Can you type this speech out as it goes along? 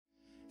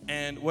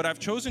And what I've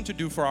chosen to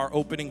do for our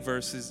opening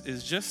verses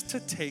is just to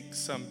take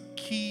some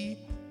key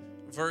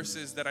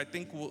verses that I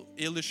think will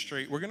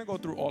illustrate. We're going to go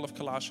through all of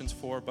Colossians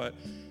 4, but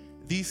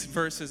these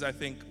verses I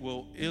think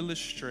will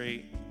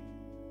illustrate,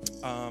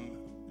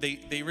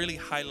 they really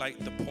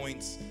highlight the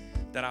points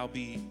that I'll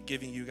be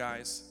giving you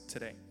guys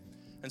today.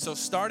 And so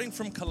starting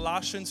from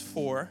Colossians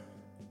 4,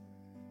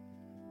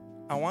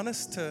 I want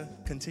us to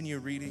continue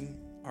reading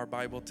our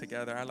Bible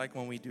together. I like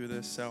when we do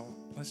this, so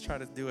let's try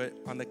to do it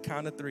on the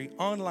count of 3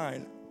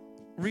 online.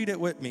 Read it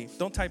with me.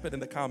 Don't type it in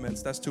the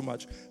comments. That's too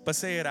much. But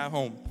say it at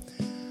home.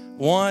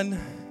 1,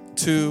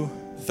 2,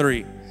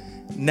 3.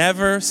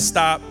 Never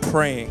stop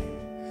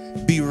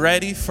praying. Be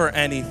ready for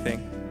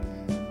anything.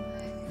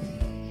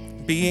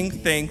 Being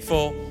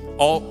thankful.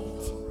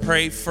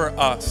 Pray for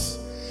us.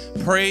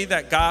 Pray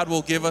that God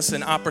will give us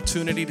an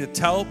opportunity to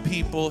tell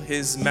people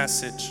his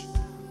message.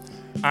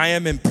 I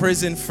am in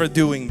prison for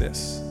doing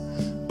this.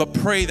 But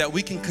pray that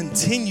we can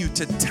continue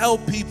to tell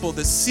people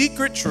the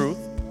secret truth.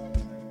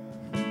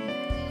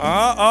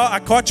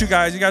 I caught you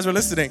guys. You guys were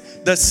listening.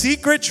 The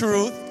secret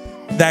truth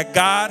that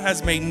God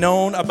has made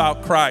known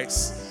about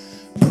Christ.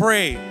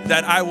 Pray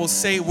that I will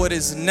say what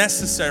is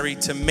necessary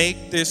to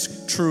make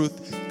this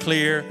truth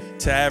clear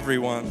to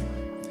everyone.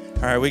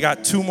 All right, we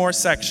got 2 more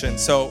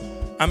sections. So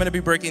I'm going to be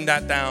breaking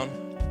that down.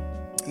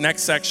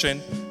 Next section,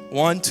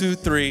 1, 2,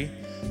 3.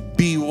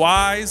 Be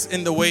wise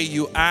in the way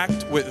you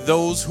act with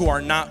those who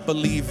are not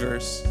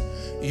believers.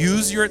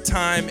 Use your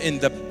time in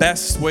the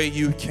best way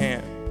you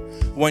can.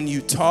 When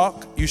you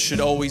talk, you should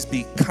always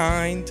be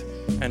kind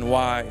and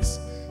wise.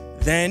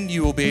 Then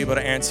you will be able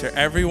to answer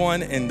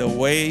everyone in the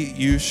way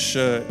you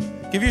should.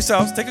 Give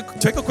yourselves, take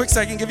a quick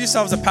second, give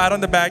yourselves a pat on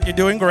the back. You're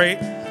doing great.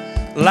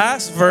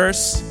 Last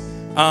verse,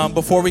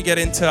 before we get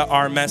into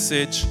our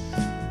message.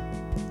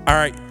 All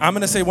right, I'm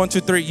going to say 1, 2,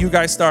 3. You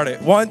guys start it.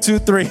 1, 2,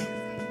 3.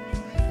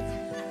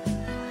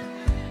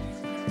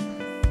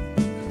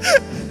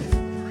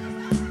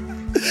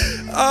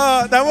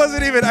 That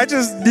wasn't even, I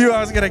just knew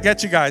I was going to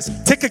get you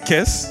guys. Take a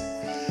kiss.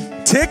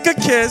 Take a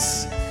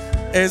kiss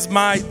is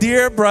my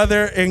dear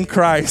brother in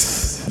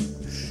Christ.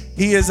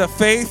 He is a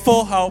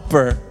faithful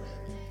helper.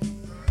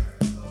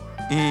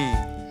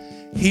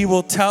 He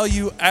will tell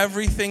you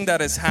everything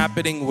that is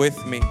happening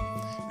with me.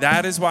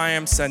 That is why I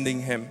am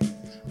sending him.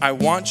 I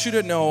want you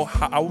to know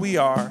how we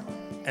are,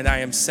 and I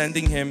am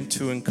sending him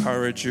to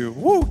encourage you.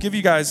 Woo, give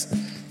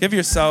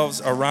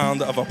yourselves a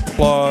round of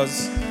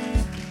applause.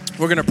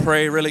 We're going to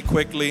pray really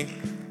quickly.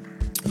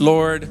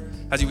 Lord,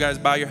 as you guys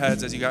bow your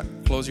heads, as you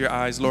close your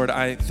eyes, Lord,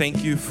 I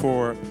thank you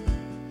for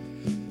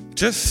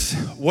just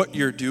what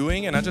you're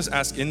doing. And I just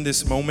ask in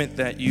this moment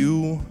that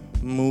you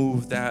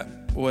move, that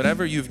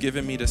whatever you've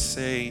given me to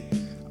say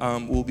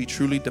will be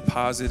truly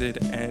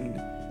deposited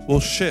and will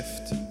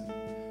shift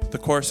the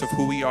course of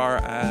who we are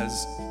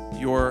as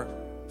your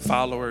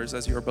followers,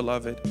 as your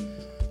beloved.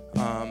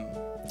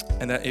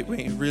 And that it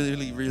may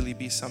really, really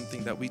be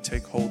something that we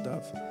take hold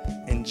of.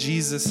 In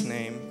Jesus'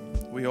 name,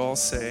 we all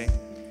say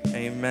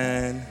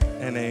amen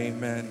and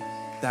amen.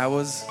 That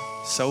was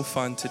so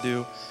fun to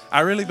do.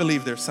 I really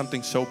believe there's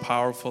something so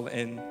powerful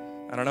in,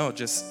 I don't know,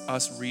 just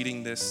us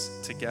reading this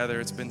together.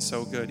 It's been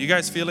so good. You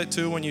guys feel it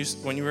too when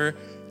you were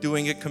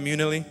doing it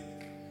communally?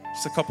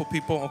 Just a couple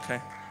people?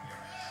 Okay.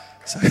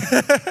 So,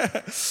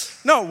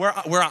 no,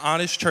 we're an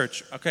honest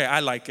church. Okay, I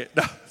like it.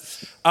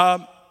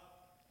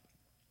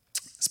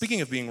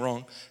 Speaking of being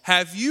wrong,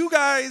 have you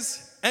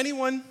guys,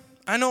 anyone,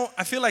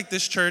 I feel like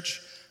this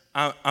church,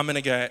 I'm not going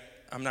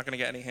to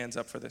get any hands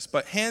up for this,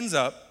 but hands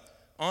up,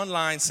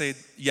 online say,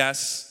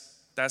 yes,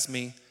 that's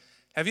me.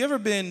 Have you ever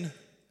been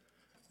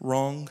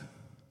wrong?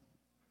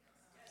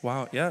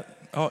 Wow, yeah.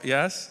 Oh,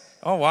 yes?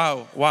 Oh,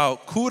 wow.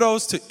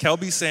 Kudos to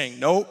Kelby saying,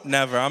 nope,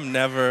 never. I'm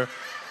never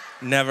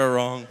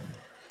wrong.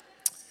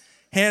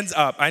 Hands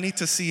up. I need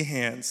to see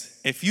hands.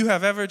 If you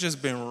have ever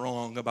just been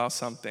wrong about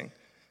something,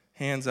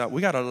 hands up.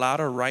 We got a lot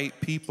of right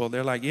people.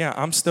 They're like, yeah,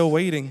 I'm still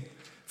waiting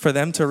for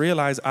them to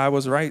realize I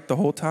was right the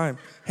whole time.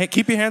 Hey,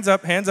 keep your hands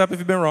up. Hands up if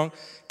you've been wrong.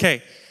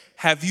 Okay.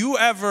 Have you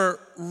ever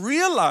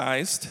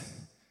realized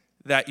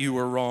that you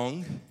were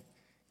wrong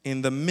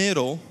in the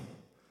middle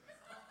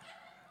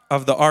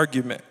of the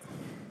argument?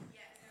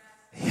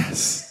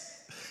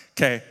 Yes.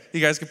 Okay. You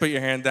guys can put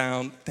your hands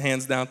down.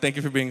 Thank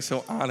you for being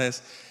so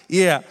honest.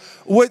 Yeah.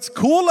 What's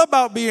cool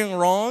about being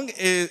wrong,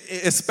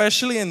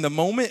 especially in the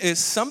moment, is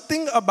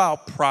something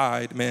about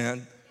pride,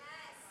 man.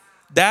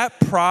 That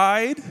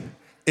pride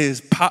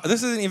is,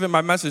 this isn't even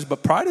my message,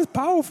 but pride is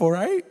powerful,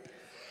 right?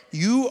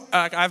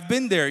 I've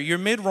been there. You're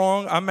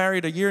mid-wrong. I'm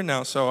married a year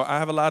now, so I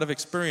have a lot of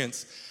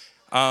experience.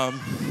 Yeah,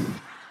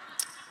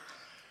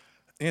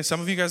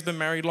 some of you guys been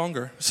married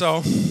longer.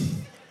 So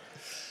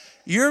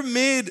you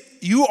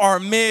are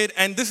mid,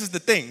 and this is the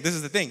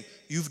thing.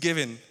 You've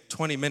given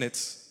 20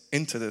 minutes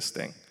into this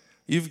thing.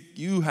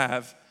 You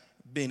have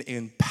been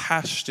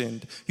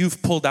impassioned.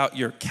 You've pulled out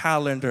your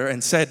calendar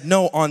and said,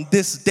 no, on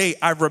this day,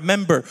 I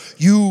remember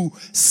you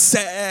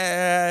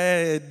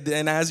said,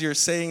 and as you're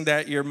saying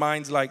that, your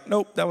mind's like,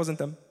 nope, that wasn't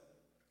them.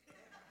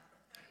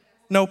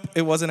 Nope,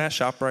 it wasn't at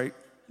ShopRite.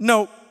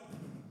 Nope.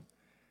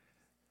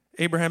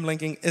 Abraham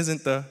Lincoln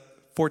isn't the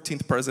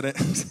 14th president.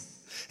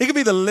 It could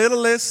be the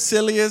littlest,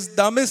 silliest,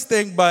 dumbest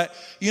thing, but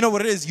you know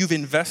what it is? You've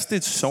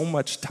invested so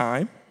much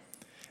time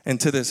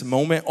into this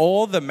moment.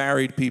 All the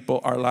married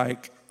people are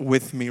like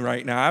with me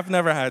right now. I've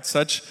never had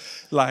such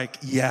like,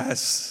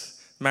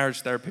 yes,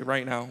 marriage therapy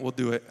right now. We'll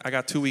do it. I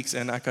got 2 weeks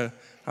in. I'm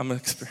gonna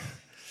experience.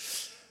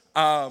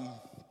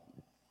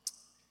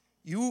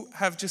 You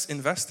have just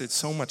invested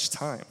so much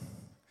time.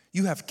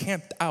 You have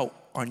camped out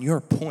on your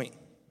point.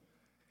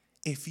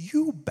 If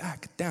you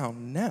back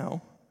down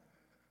now,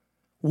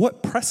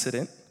 what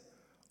precedent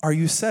are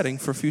you setting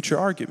for future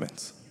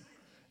arguments?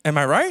 Am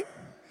I right?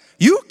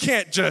 You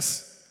can't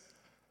just,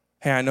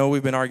 hey, I know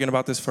we've been arguing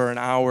about this for an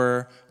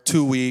hour,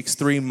 2 weeks,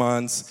 3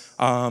 months,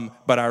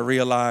 but I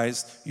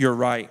realized you're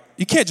right.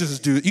 You can't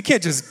just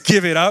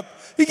give it up.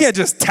 You can't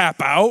just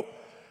tap out.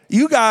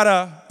 You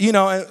gotta,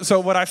 and so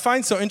what I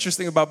find so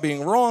interesting about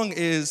being wrong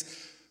is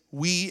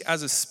we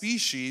as a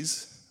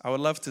species, I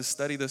would love to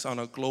study this on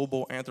a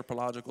global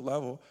anthropological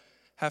level,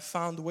 have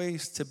found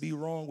ways to be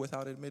wrong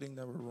without admitting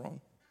that we're wrong.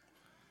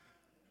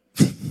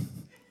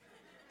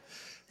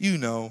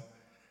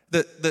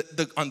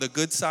 The on the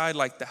good side,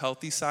 like the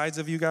healthy sides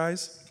of you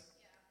guys.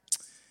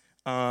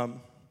 You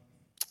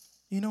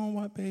know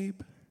what,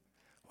 babe?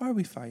 Why are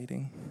we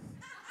fighting?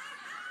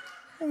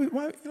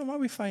 Why are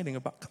we fighting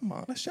about? Come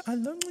on, I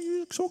love you. You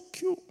look so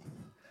cute.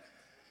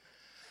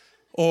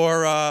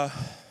 Or,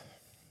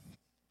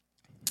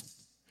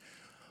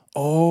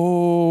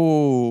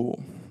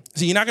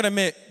 so you're not going to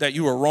admit that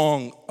you were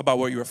wrong about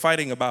what you were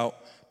fighting about,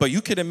 but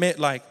you could admit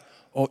like,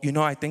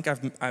 I think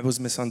I was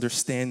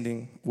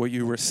misunderstanding what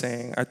you were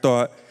saying. I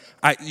thought,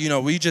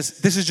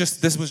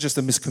 this was just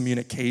a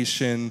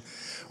miscommunication.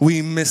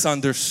 We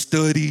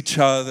misunderstood each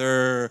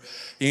other.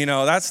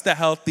 That's the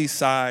healthy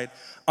side.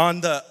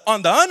 On the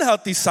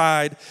unhealthy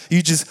side,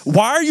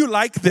 why are you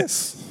like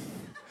this?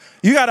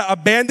 You got to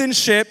abandon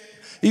ship.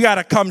 You got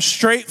to come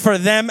straight for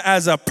them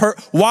as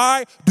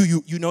why do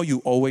you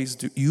always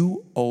do this.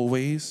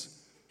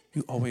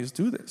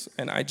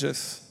 And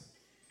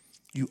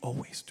you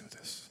always do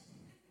this.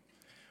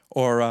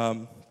 Or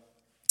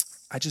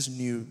I just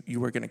knew you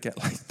were going to get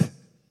like that.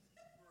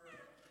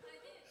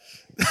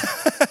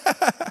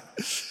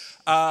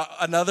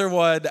 Another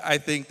one I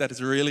think that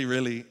is really,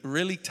 really,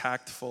 really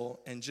tactful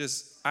and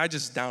I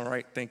just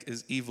downright think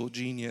is evil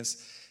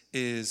genius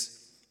is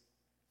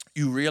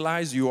you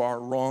realize you are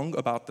wrong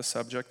about the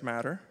subject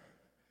matter,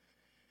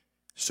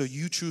 so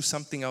you choose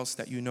something else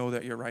that you know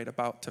that you're right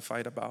about to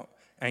fight about.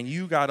 And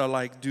you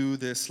gotta do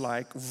this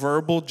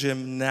verbal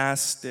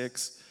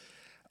gymnastics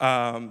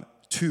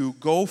to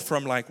go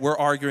from we're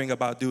arguing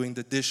about doing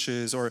the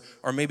dishes or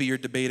maybe you're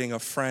debating a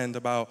friend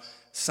about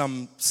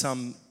some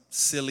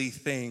silly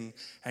thing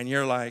and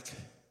you're like,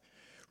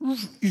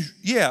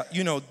 yeah,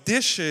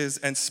 dishes,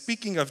 and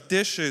speaking of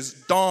dishes,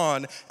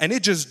 dawn, and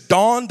it just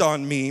dawned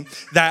on me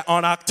that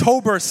on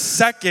October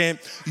 2nd,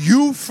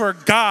 you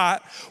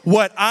forgot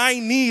what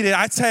I needed.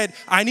 I said,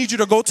 I need you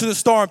to go to the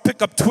store and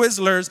pick up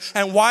Twizzlers,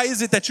 and why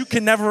is it that you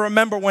can never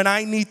remember when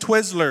I need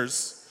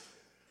Twizzlers?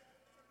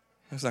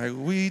 It's like,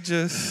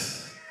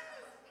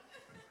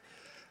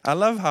 I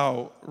love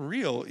how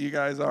real you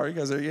guys are. You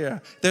guys are, yeah.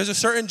 There's a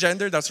certain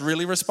gender that's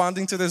really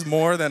responding to this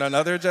more than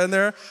another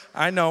gender.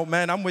 I know,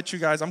 man, I'm with you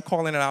guys. I'm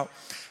calling it out.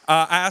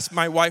 I asked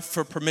my wife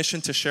for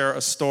permission to share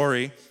a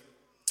story.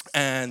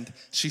 And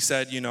she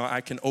said,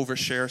 I can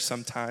overshare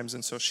sometimes.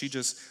 And so she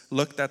just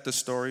looked at the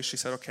story. She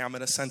said, okay, I'm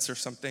going to censor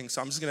some things.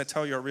 So I'm just going to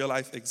tell you a real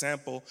life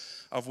example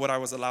of what I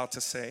was allowed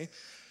to say.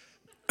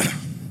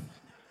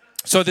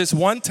 So this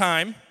one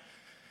time,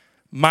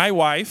 my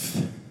wife...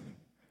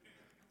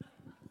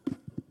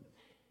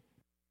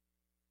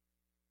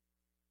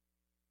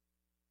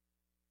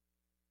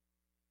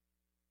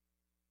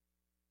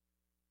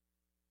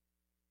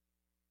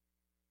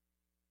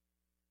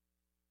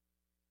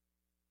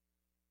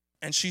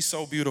 And she's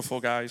so beautiful,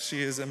 guys.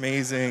 She is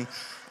amazing.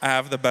 I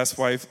have the best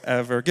wife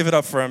ever. Give it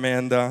up for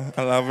Amanda.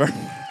 I love her.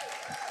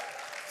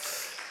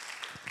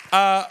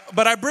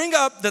 But I bring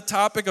up the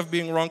topic of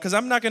being wrong because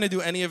I'm not going to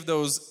do any of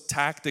those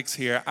tactics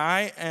here.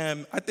 I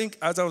think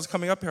as I was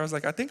coming up here, I was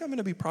like, I think I'm going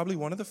to be probably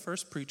one of the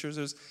first preachers.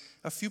 There's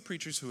a few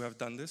preachers who have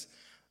done this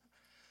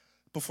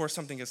before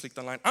something gets leaked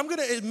online. I'm going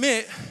to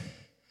admit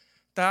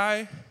that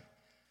I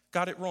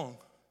got it wrong.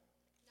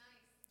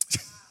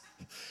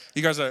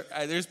 You guys are,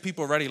 there's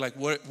people ready like,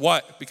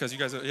 what? Because you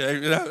guys are,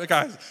 yeah,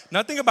 guys,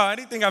 nothing about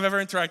anything I've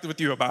ever interacted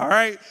with you about, all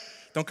right?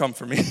 Don't come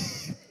for me.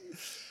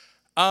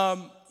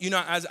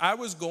 As I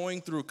was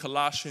going through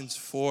Colossians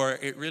 4,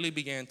 it really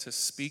began to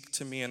speak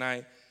to me. And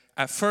I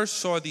at first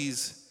saw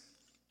these,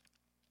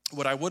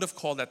 what I would have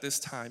called at this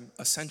time,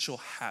 essential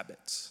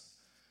habits.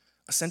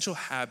 Essential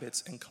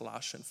habits in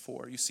Colossians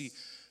 4. You see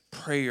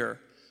prayer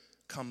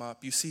come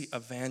up. You see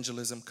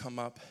evangelism come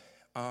up.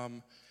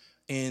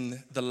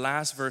 In the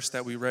last verse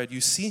that we read,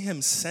 you see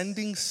him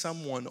sending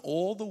someone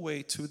all the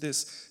way to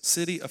this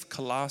city of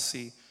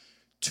Colossae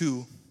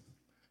to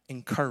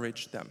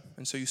encourage them.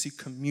 And so you see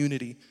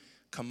community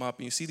come up,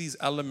 and you see these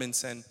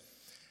elements. And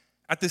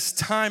at this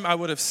time, I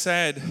would have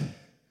said,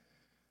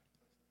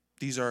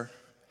 These are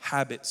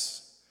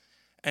habits.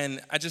 And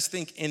I just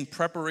think in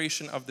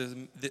preparation of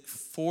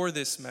for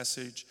this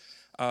message,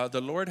 the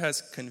Lord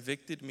has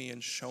convicted me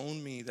and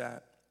shown me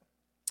that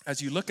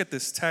as you look at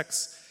this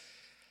text,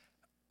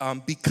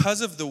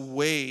 because of the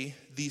way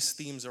these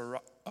themes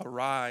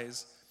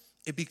arise,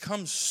 it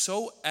becomes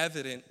so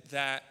evident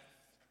that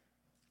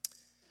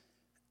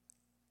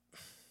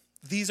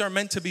these are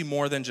meant to be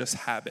more than just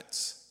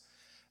habits.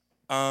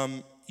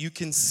 You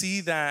can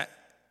see that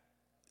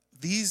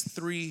these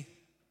three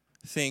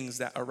things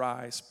that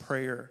arise,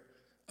 prayer,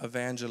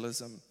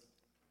 evangelism,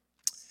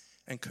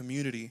 and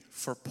community,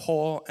 for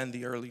Paul and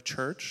the early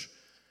church,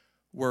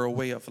 were a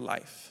way of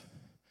life.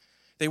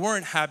 They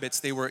weren't habits,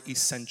 they were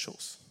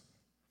essentials.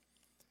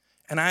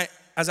 And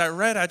as I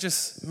read, I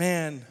just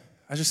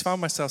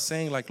found myself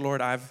saying, like,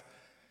 Lord, I've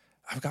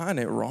gotten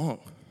it wrong.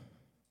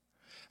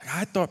 Like,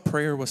 I thought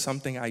prayer was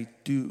something I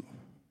do.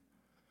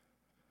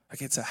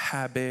 Like, it's a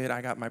habit.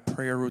 I got my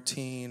prayer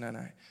routine, and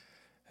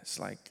it's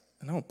like,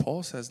 no,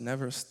 Paul says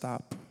never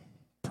stop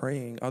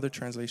praying. Other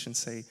translations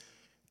say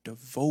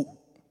devote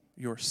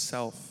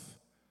yourself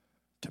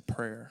to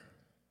prayer.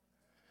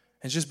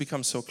 It just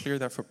becomes so clear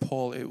that for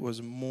Paul, it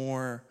was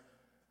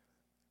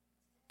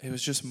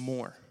just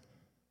more.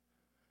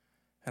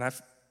 And I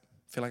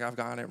feel like I've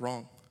gotten it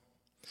wrong.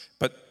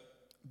 But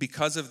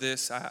because of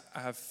this, I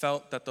have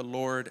felt that the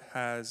Lord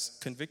has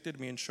convicted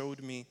me and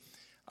showed me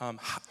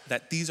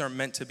that these are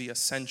meant to be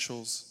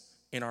essentials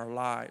in our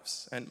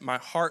lives. And my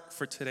heart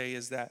for today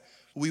is that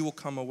we will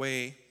come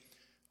away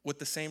with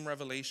the same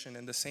revelation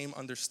and the same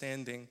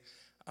understanding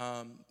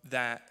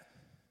that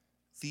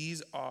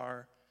these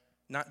are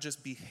not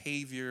just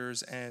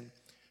behaviors and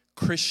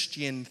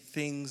Christian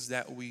things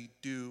that we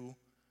do,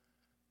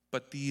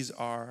 but these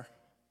are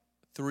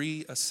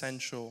three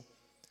essential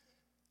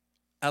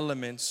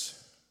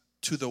elements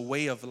to the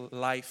way of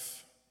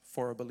life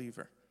for a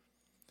believer.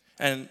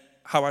 And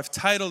how I've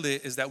titled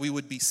it is that we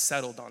would be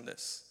settled on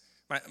this.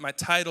 My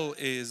title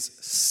is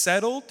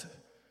Settled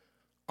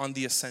on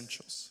the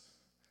Essentials.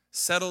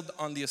 Settled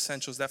on the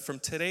essentials. That from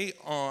today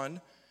on,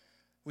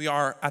 we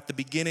are at the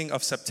beginning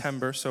of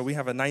September, so we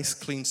have a nice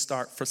clean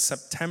start for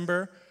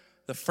September,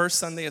 the first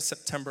Sunday of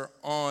September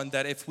on,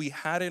 that if we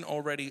hadn't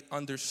already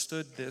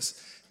understood this,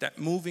 that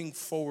moving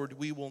forward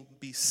we will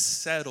be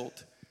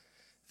settled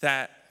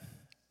that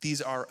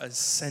these are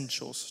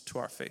essentials to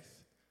our faith.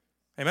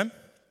 Amen?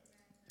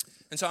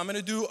 And so I'm going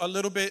to do a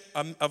little bit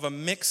of a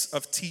mix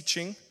of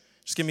teaching.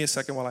 Just give me a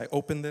second while I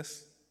open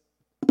this.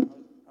 I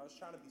was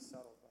trying to be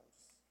settled.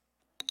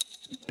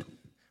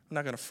 I'm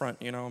not going to front,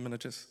 I'm going to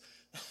just...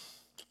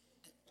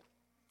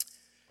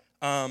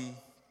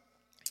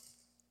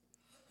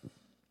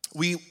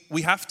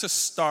 We have to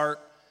start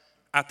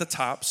at the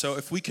top. So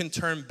if we can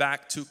turn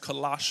back to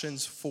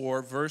Colossians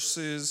 4,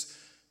 verses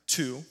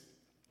 2,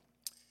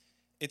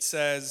 it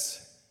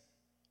says,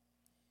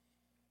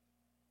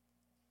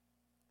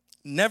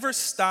 never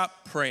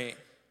stop praying.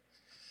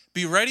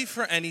 Be ready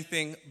for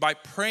anything by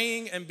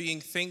praying and being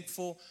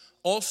thankful.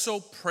 Also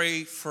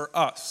pray for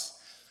us.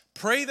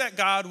 Pray that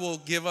God will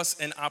give us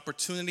an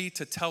opportunity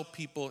to tell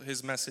people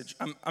his message.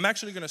 I'm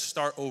actually going to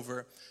start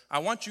over. I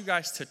want you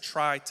guys to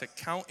try to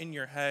count in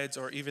your heads,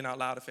 or even out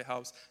loud if it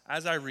helps,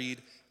 as I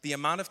read, the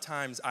amount of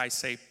times I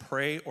say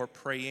pray or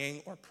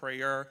praying or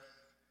prayer.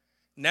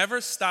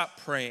 Never stop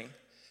praying.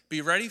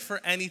 Be ready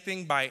for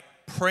anything by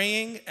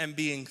praying and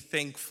being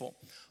thankful.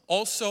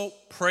 Also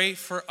pray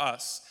for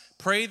us.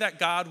 Pray that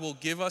God will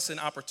give us an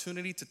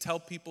opportunity to tell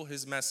people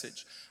his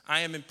message.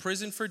 I am in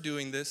prison for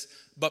doing this,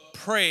 but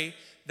pray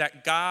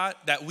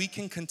that we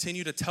can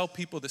continue to tell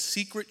people the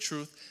secret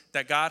truth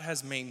that God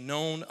has made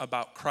known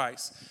about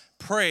Christ.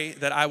 Pray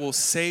that I will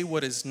say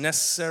what is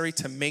necessary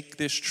to make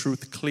this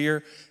truth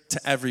clear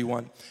to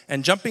everyone.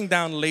 And jumping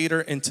down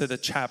later into the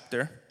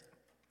chapter,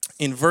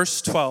 in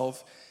verse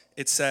 12,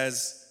 it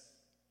says,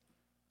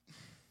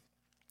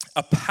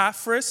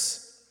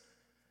 Epaphras,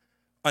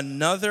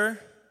 another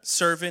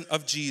servant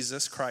of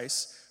Jesus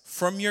Christ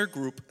from your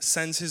group,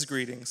 sends his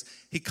greetings.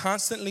 He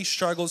constantly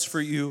struggles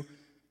for you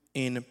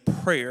in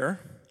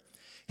prayer.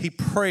 He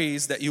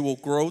prays that you will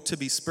grow to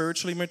be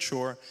spiritually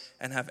mature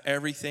and have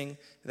everything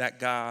that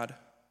God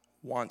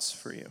wants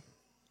for you.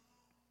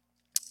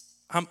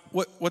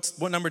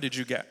 What number did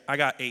you get? I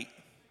got 8.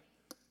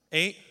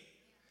 8?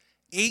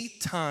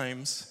 8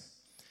 times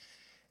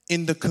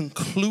in the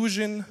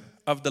conclusion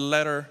of the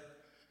letter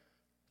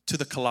to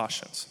the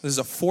Colossians. This is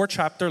a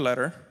 4-chapter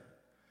letter.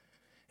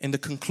 In the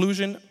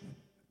conclusion,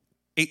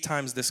 8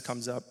 times this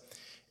comes up.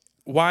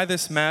 Why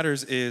this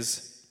matters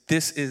is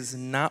this is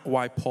not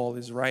why Paul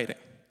is writing.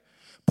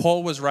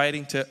 Paul was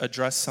writing to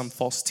address some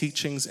false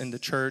teachings in the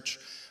church.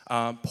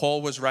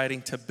 Paul was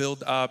writing to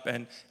build up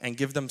and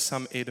give them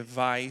some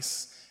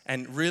advice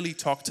and really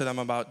talk to them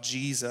about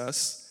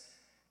Jesus.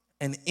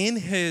 And in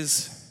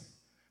his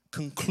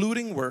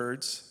concluding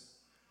words,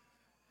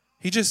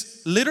 He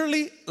just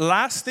literally,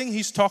 last thing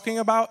he's talking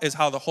about is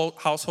how the whole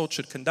household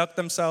should conduct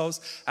themselves.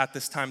 At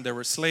this time, there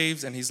were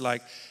slaves, and he's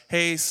like,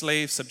 hey,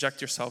 slaves, subject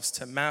yourselves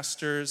to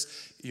masters.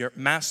 Your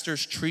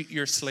masters, treat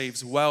your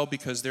slaves well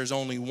because there's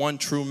only one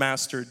true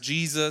master,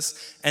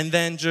 Jesus. And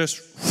then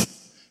just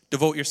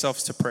devote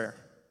yourselves to prayer.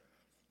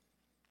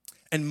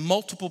 And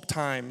multiple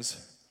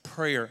times,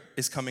 prayer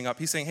is coming up.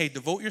 He's saying, hey,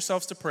 devote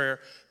yourselves to prayer.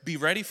 Be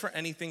ready for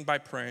anything by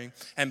praying.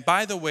 And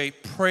by the way,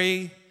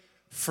 pray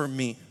for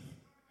me.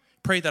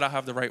 Pray that I'll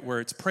have the right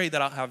words. Pray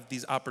that I'll have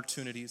these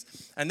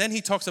opportunities. And then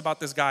he talks about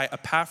this guy,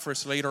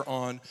 Epaphras, later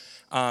on.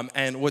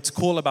 And what's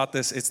cool about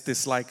this, it's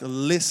this like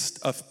list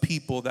of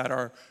people that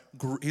are,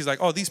 he's like,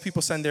 oh, these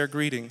people send their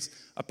greetings.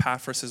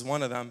 Epaphras is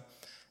one of them.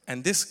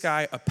 And this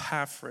guy,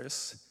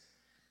 Epaphras,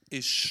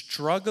 is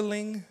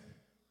struggling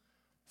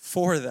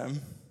for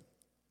them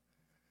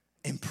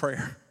in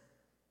prayer.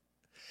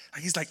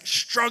 He's like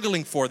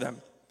struggling for them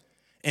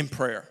in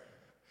prayer.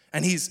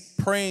 And he's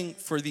praying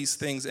for these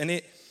things. And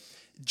it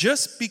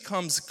just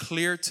becomes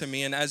clear to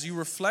me, and as you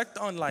reflect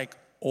on like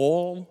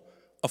all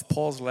of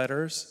Paul's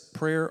letters,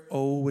 prayer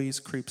always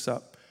creeps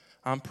up.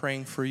 I'm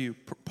praying for you.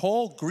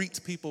 Paul greets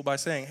people by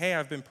saying, hey,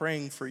 I've been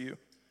praying for you.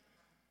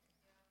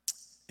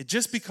 It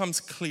just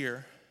becomes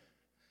clear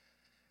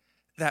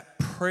that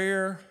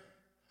prayer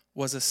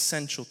was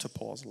essential to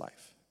Paul's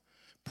life.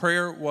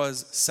 Prayer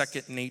was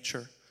second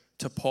nature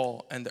to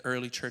Paul and the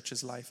early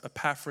church's life.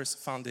 Epaphras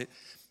found it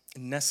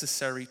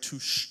necessary to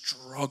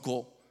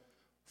struggle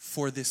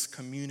for this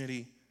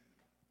community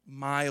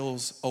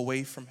miles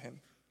away from him.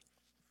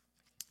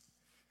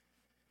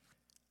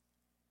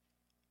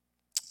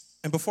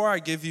 And before I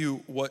give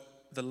you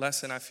what the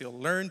lesson I feel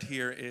learned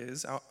here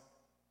is,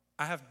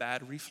 I have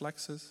bad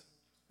reflexes.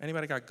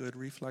 Anybody got good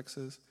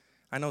reflexes?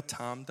 I know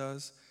Tom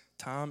does.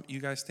 Tom, you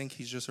guys think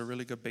he's just a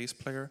really good bass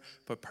player,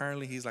 but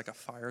apparently he's like a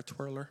fire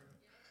twirler.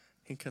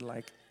 He could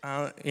like,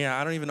 I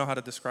don't even know how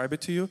to describe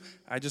it to you.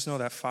 I just know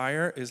that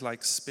fire is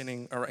like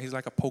spinning around. He's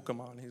like a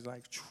Pokemon. He's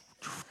like,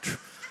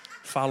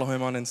 follow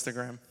him on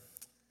Instagram.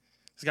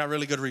 He's got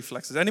really good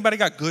reflexes. Anybody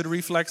got good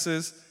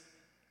reflexes?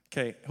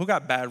 Okay, who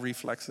got bad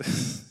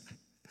reflexes?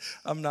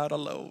 I'm not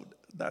alone.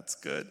 That's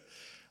good.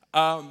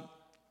 I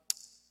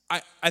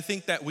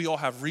think that we all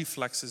have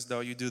reflexes,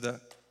 though. You do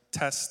the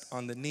test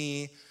on the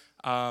knee.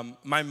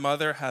 My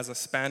mother has a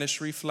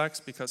Spanish reflex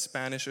because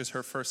Spanish is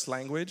her first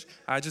language.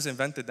 I just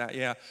invented that,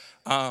 yeah.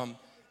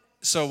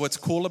 So what's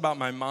cool about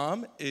my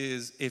mom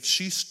is if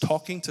she's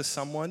talking to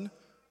someone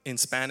in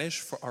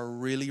Spanish for a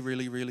really,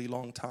 really, really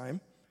long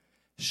time,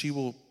 she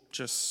will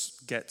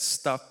just get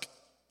stuck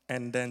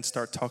and then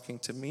start talking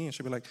to me. And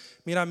she'll be like,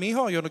 mira,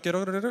 mijo, yo no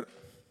quiero...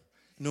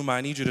 Numa,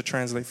 I need you to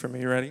translate for me.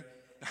 You ready?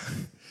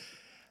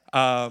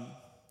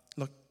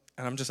 Look,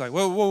 and I'm just like,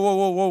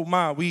 whoa,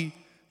 ma,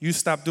 you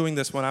stopped doing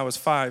this when I was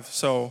 5,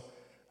 so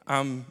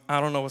I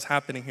don't know what's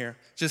happening here.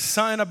 Just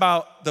something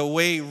about the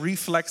way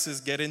reflexes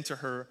get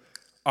into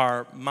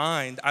our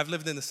mind. I've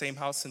lived in the same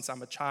house since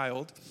I'm a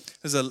child.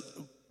 There's a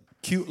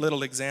cute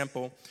little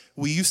example.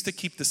 We used to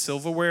keep the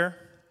silverware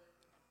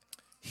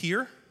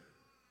here.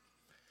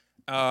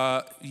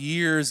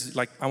 Years,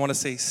 like I want to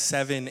say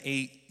 7,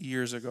 8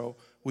 years ago,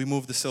 we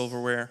moved the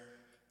silverware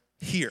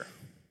here,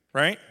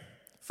 right?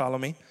 Follow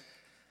me.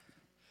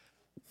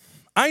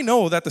 I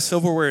know that the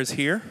silverware is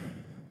here,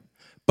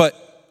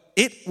 but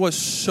it was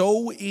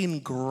so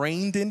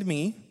ingrained in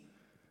me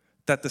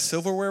that the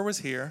silverware was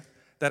here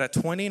that at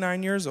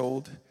 29 years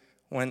old,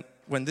 when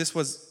this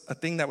was a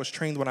thing that was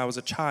trained when I was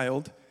a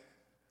child,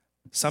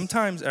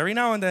 sometimes every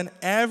now and then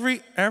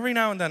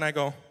I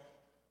go,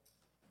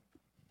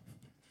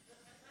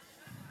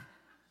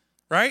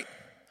 right?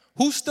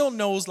 Who still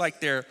knows like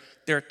their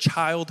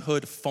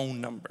childhood phone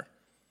number?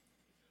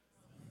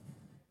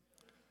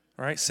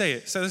 All right, say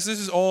it. So this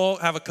is all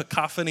have a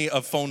cacophony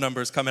of phone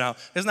numbers coming out.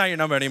 It's not your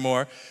number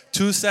anymore.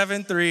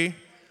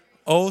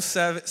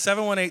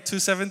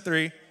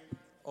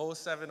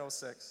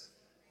 718-273-0706.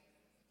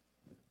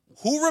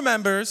 Who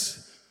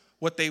remembers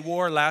what they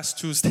wore last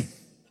Tuesday?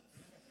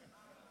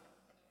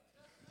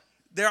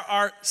 There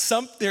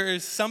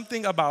is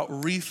something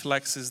about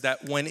reflexes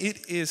that when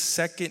it is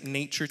second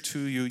nature to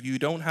you, you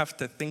don't have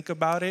to think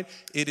about it.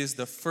 It is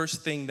the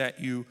first thing that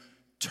you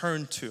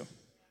turn to.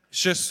 It's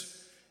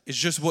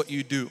just what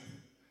you do.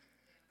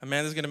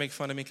 Amanda's going to make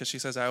fun of me because she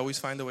says I always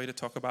find a way to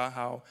talk about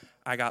how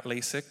I got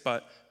LASIK.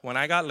 But when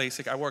I got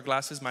LASIK, I wore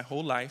glasses my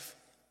whole life.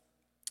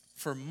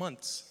 For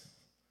months,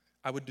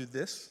 I would do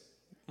this.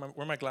 Where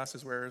are my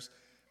glasses wearers?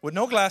 With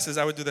no glasses,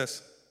 I would do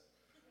this.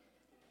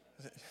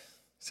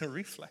 It's a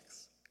reflex.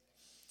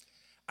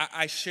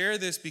 I share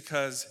this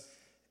because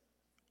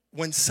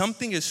when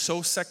something is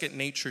so second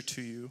nature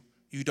to you,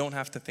 you don't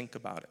have to think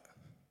about it.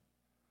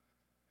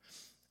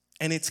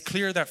 And it's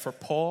clear that for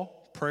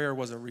Paul, prayer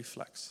was a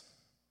reflex.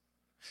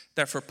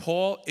 That for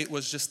Paul, it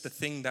was just the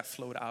thing that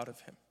flowed out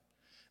of him.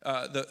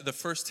 The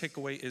first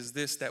takeaway is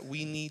this, that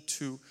we need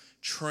to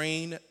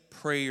train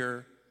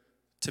prayer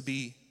to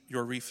be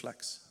your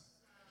reflex.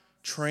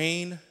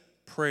 Train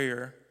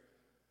prayer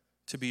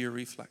to be your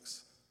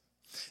reflex.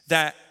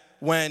 That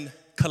when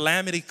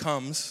calamity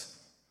comes,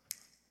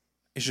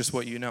 it's just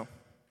what you know.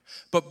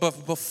 But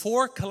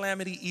before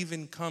calamity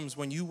even comes,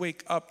 when you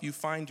wake up, you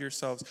find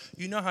yourselves,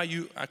 you know how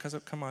you, because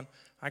come on,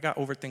 I got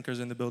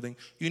overthinkers in the building.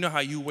 You know how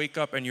you wake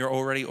up and you're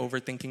already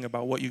overthinking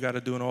about what you got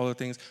to do and all the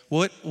things.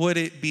 What would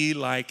it be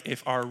like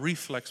if our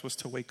reflex was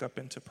to wake up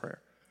into prayer?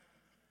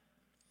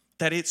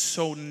 That it's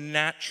so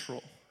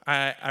natural.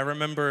 I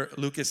remember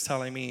Lucas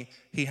telling me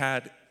he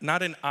had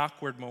not an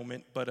awkward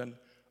moment, but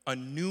a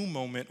new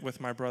moment with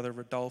my brother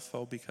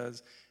Rodolfo,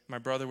 because my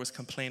brother was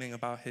complaining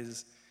about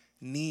his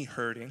knee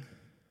hurting.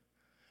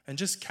 And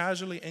just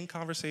casually in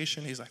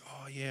conversation, he's like,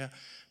 oh yeah,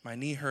 my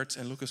knee hurts.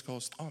 And Lucas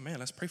goes, oh man,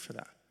 let's pray for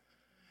that.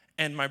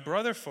 And my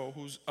brother Fo,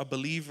 who's a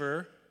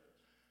believer,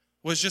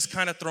 was just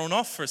kind of thrown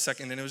off for a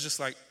second. And it was just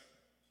like,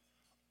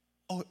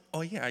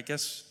 oh yeah, I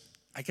guess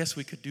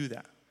we could do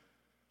that.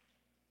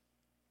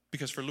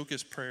 Because for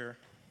Lucas, prayer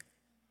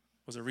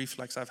was a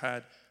reflex. I've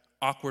had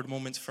awkward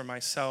moments for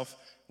myself.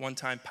 One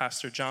time,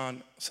 Pastor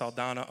John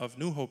Saldana of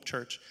New Hope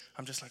Church,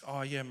 I'm just like,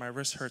 oh yeah, my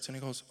wrist hurts. And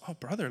he goes, oh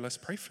brother, let's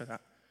pray for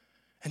that.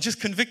 And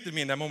just convicted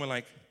me in that moment,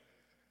 like,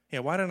 yeah,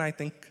 why didn't I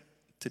think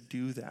to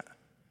do that?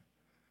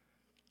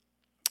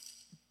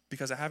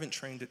 Because I haven't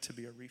trained it to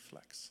be a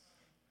reflex,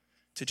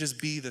 to just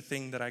be the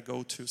thing that I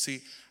go to.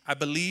 See, I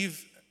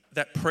believe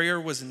that prayer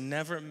was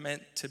never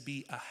meant to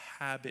be a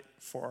habit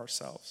for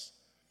ourselves.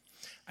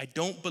 I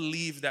don't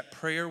believe that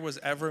prayer was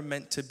ever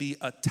meant to be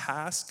a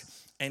task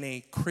and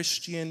a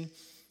Christian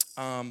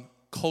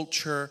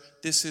culture.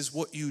 This is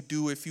what you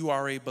do if you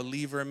are a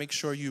believer. Make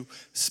sure you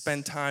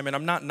spend time. And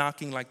I'm not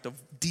knocking like the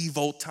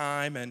devote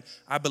time, and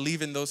I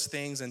believe in those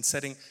things and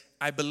setting.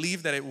 I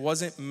believe that it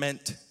wasn't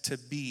meant to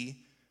be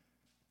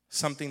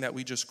something that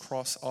we just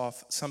cross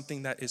off,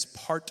 something that is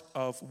part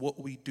of what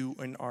we do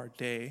in our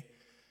day.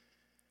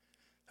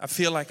 I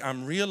feel like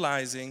I'm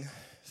realizing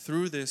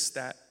through this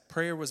that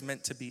prayer was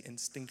meant to be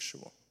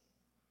instinctual.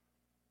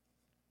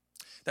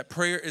 That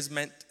prayer is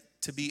meant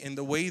to be in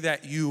the way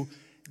that you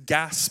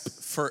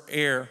gasp for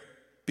air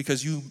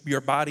because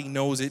your body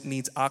knows it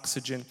needs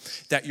oxygen,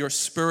 that your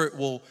spirit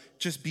will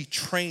just be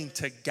trained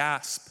to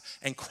gasp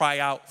and cry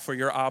out for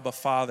your Abba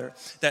Father.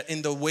 That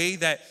in the way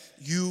that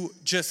you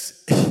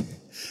just,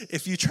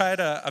 if you try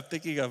to, I'm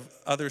thinking of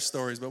other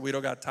stories, but we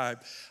don't got time.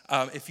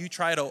 I'm just going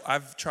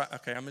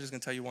to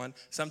tell you one.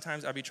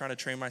 Sometimes I'll be trying to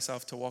train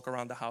myself to walk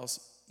around the house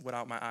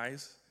without my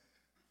eyes.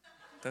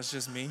 That's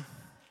just me.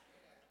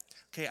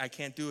 Okay, I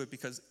can't do it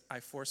because I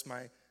force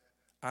my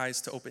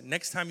eyes to open.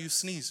 Next time you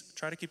sneeze,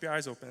 try to keep your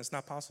eyes open. It's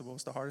not possible.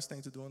 It's the hardest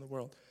thing to do in the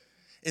world.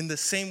 In the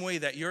same way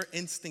that your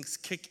instincts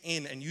kick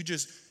in and you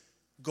just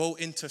go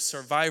into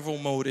survival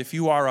mode, if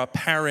you are a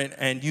parent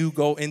and you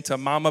go into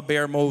mama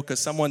bear mode because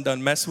someone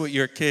done mess with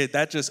your kid,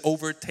 that just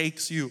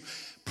overtakes you.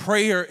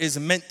 Prayer is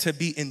meant to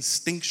be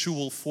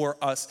instinctual for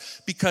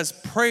us because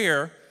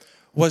prayer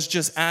was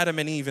just Adam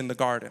and Eve in the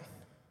garden.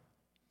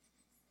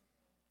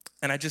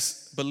 And I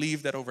just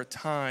believe that over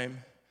time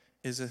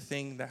is a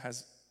thing that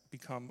has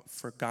become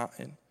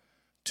forgotten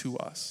to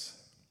us.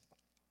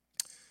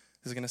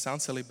 This is going to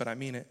sound silly, but I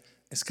mean it.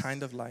 It's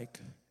kind of like,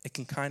 it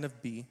can kind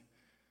of be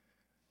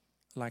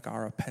like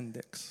our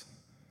appendix.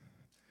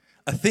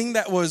 A thing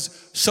that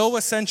was so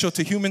essential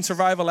to human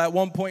survival at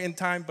one point in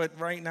time, but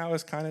right now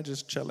is kind of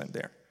just chilling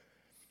there.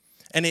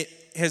 And it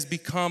has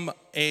become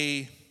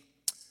a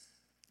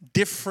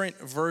different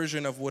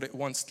version of what it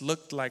once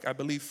looked like. I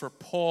believe for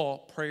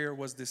Paul, prayer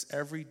was this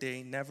every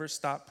day, never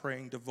stop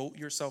praying, devote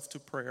yourself to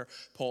prayer.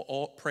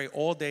 Pray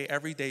all day,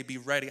 every day, be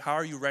ready. How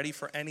are you ready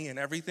for any and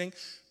everything?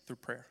 Through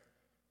prayer.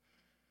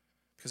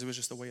 Because it was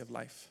just a way of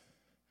life.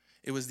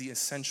 It was the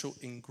essential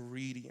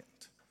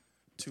ingredient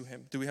to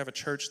him. Do we have a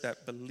church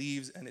that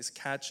believes and is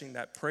catching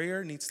that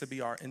prayer needs to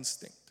be our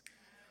instinct?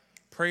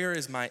 Prayer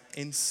is my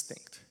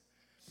instinct.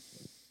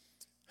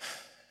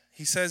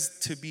 He says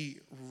to be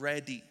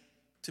ready.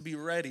 To be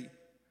ready.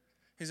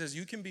 He says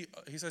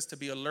to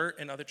be alert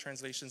in other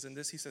translations. In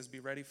this, he says be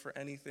ready for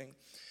anything.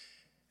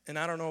 And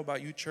I don't know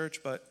about you,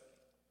 church, but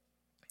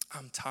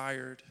I'm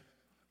tired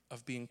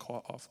of being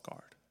caught off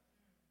guard.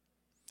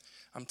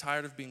 I'm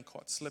tired of being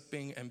caught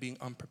slipping and being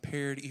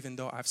unprepared, even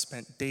though I've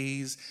spent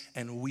days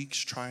and weeks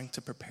trying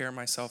to prepare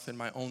myself in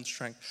my own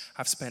strength.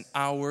 I've spent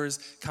hours,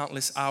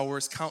 countless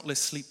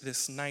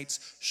sleepless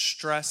nights,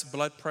 stress,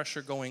 blood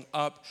pressure going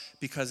up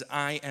because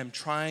I am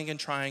trying. And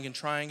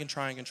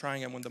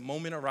when the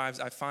moment arrives,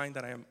 I find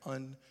that I am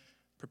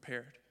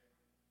unprepared.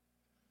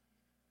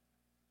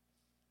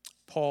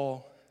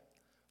 Paul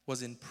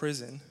was in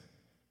prison,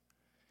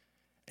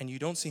 and you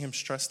don't see him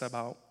stressed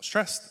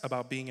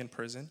about being in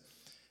prison.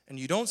 And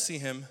you don't see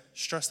him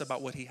stressed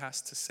about what he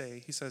has to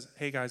say. He says,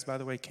 hey guys, by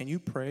the way, can you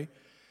pray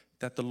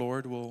that the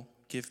Lord will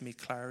give me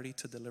clarity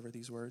to deliver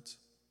these words?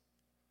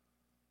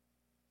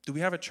 Do we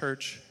have a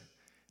church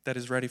that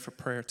is ready for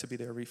prayer to be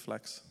their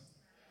reflex?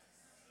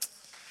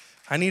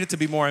 I need it to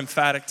be more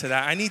emphatic to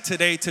that. I need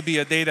today to be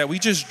a day that we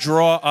just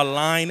draw a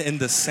line in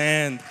the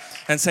sand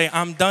and say,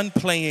 I'm done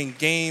playing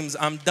games.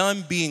 I'm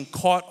done being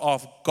caught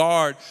off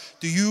guard.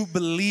 Do you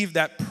believe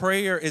that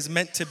prayer is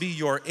meant to be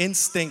your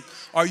instinct?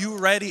 Are you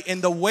ready?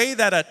 In the way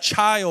that a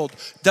child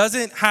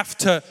doesn't have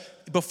to,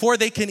 before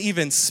they can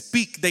even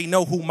speak, they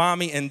know who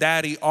mommy and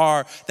daddy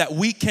are. That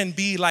we can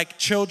be like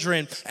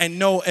children and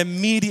know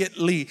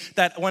immediately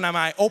that when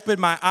I open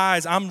my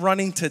eyes, I'm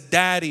running to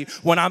daddy.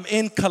 When I'm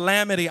in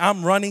calamity,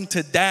 I'm running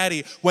to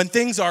daddy. When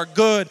things are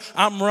good,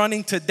 I'm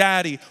running to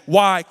daddy.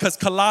 Why? Because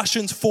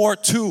Colossians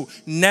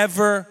 4:2,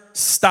 never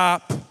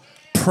stop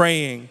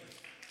praying.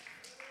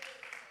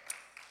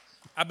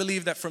 I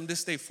believe that from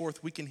this day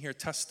forth, we can hear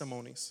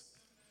testimonies.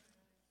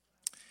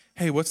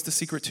 Hey, what's the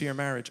secret to your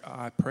marriage?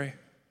 I pray.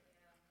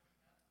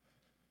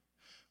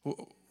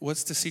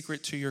 What's the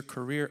secret to your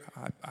career?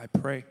 I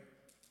pray.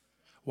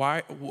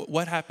 Why?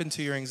 What happened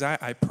to your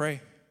anxiety? I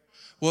pray.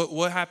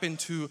 What happened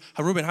to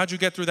Ruben? How'd you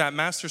get through that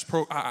master's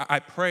program? I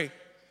pray.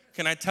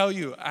 Can I tell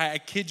you? I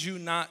kid you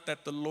not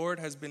that the Lord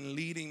has been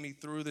leading me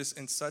through this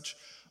in such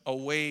a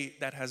way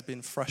that has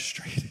been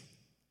frustrating.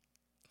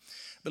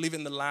 I believe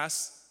in the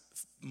last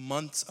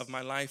months of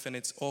my life, and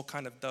it's all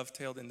kind of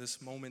dovetailed in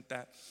this moment,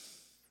 that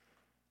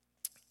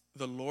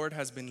the Lord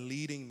has been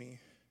leading me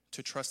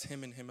to trust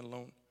Him and Him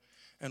alone.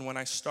 And when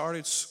I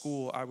started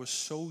school, I was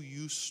so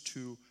used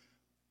to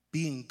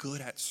being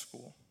good at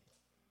school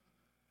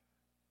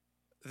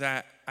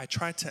that I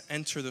tried to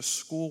enter the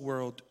school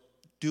world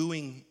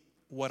doing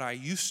what I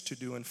used to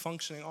do and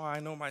functioning. Oh, I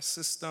know my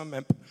system,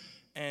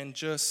 and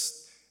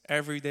just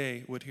every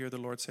day would hear the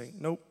Lord say,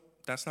 nope,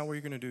 that's not what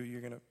you're going to do.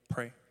 You're going to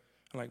pray.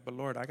 I'm like, but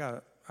Lord, I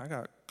got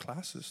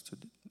classes to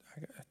do.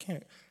 I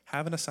can't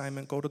have an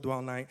assignment, go to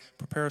dwell night,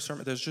 prepare a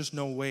sermon. There's just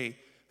no way.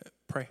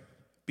 Pray.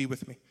 Be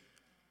with me.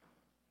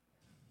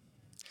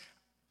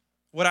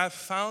 What I've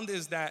found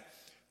is that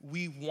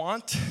we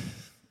want,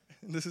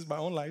 and this is my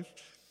own life,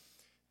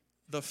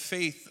 the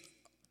faith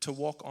to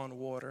walk on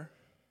water.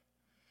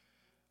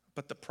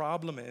 But the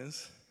problem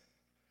is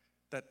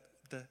that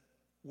the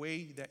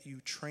way that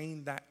you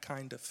train that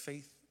kind of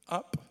faith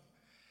up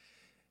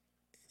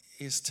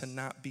is to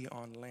not be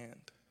on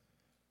land.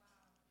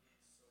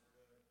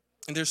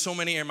 And there's so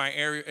many in my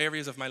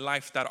areas of my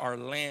life that are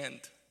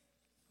land.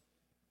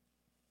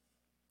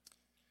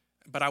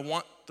 But I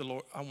want the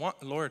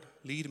Lord,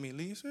 lead me.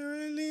 Lead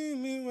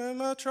me where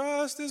my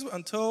trust is,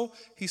 until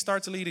He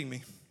starts leading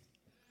me.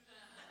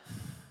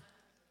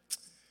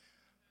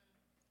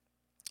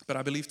 But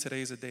I believe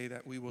today is a day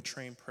that we will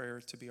train prayer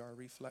to be our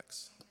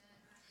reflex.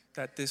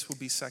 That this will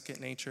be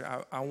second nature.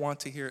 I want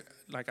to hear,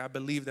 I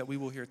believe that we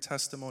will hear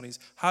testimonies.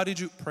 How did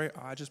you pray?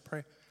 Oh, I just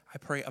pray. I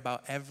pray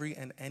about every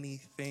and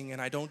anything.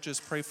 And I don't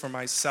just pray for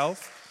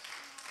myself.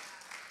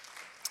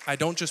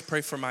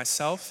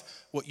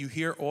 What you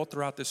hear all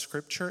throughout the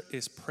scripture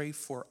is pray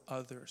for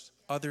others.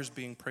 Others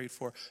being prayed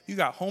for. You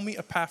got homie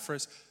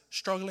Epaphras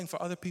struggling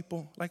for other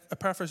people. Like,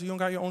 Epaphras, you don't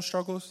got your own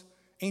struggles?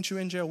 Ain't you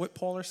in jail with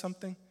Paul or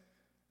something?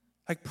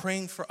 Like,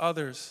 praying for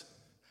others.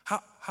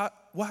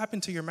 What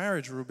happened to your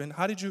marriage, Ruben?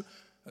 How did you?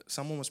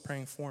 Someone was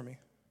praying for me.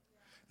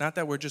 Not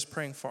that we're just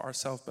praying for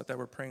ourselves, but that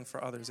we're praying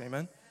for others.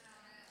 Amen?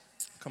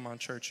 Come on,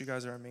 church. You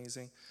guys are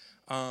amazing.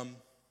 I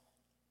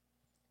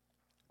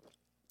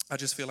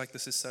just feel like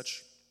this is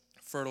such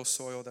fertile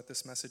soil that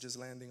this message is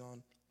landing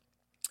on.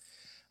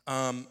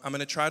 I'm going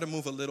to try to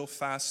move a little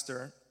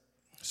faster,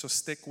 so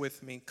stick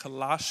with me.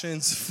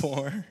 Colossians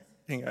 4.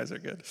 You guys are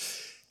good.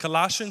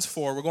 Colossians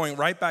 4. We're going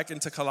right back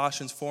into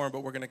Colossians 4,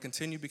 but we're going to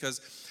continue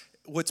because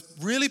what's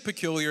really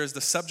peculiar is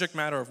the subject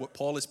matter of what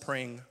Paul is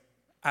praying,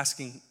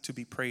 asking to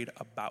be prayed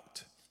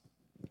about.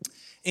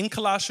 In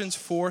Colossians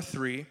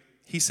 4:3,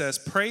 he says,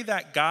 pray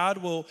that God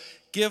will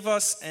give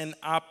us an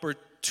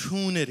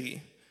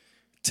opportunity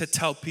to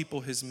tell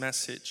people His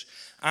message.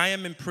 I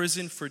am in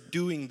prison for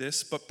doing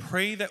this, but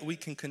pray that we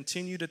can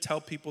continue to tell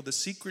people the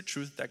secret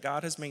truth that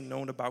God has made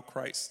known about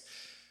Christ.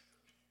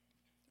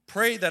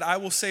 Pray that I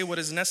will say what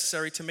is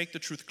necessary to make the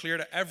truth clear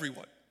to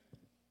everyone.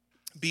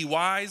 Be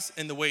wise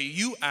in the way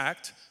you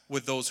act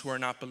with those who are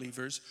not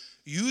believers.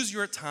 Use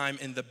your time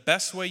in the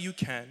best way you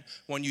can.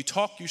 When you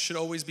talk, you should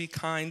always be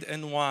kind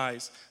and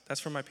wise. That's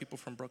for my people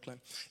from Brooklyn.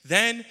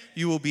 Then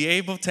you will be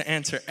able to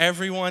answer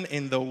everyone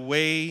in the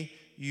way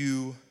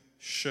you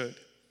should.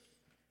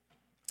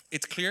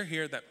 It's clear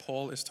here that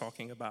Paul is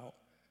talking about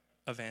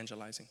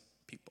evangelizing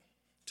people,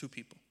 to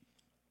people.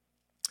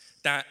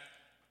 That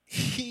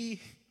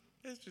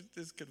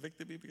this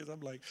convicted me because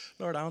I'm like,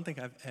 Lord, I don't think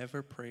I've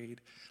ever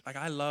prayed. Like,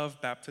 I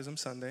love Baptism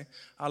Sunday.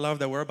 I love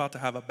that we're about to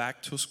have a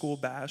back to school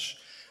bash.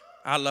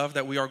 I love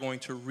that we are going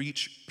to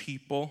reach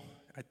people.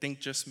 I think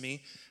just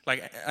me.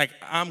 Like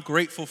I'm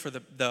grateful for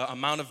the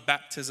amount of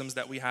baptisms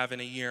that we have in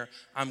a year.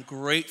 I'm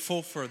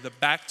grateful for the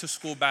back to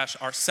school bash,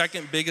 our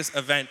second biggest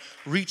event,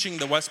 reaching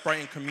the West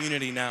Brighton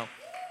community now.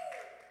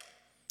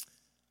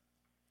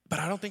 But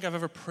I don't think I've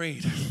ever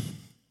prayed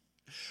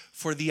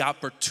for the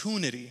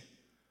opportunity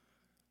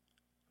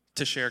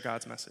to share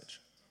God's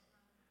message.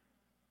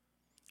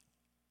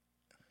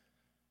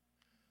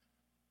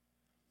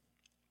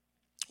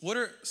 What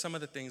are some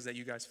of the things that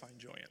you guys find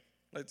joy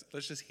in?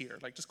 Let's just hear.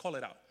 Like, just call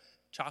it out.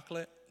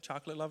 Chocolate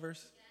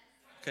lovers?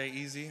 Okay,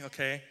 easy,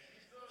 okay.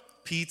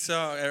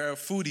 Pizza,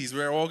 foodies.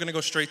 We're all going to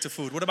go straight to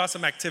food. What about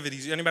some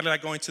activities? Anybody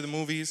like going to the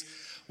movies?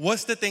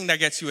 What's the thing that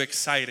gets you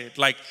excited?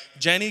 Like,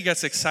 Jenny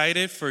gets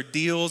excited for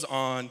deals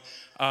on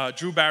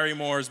Drew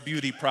Barrymore's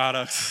beauty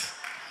products.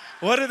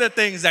 What are the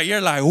things that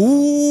you're like,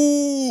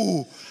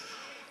 ooh?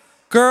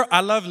 Girl,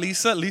 I love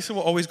Lisa. Lisa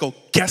will always go,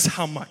 guess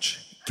how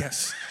much?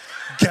 Guess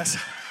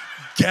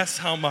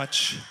how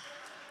much?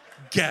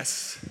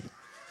 Guess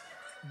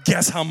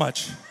how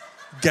much?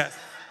 Guess.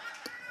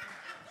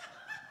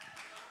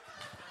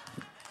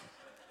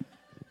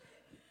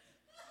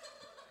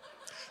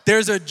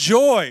 There's a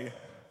joy,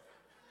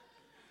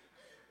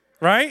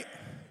 right?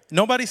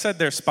 Nobody said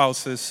their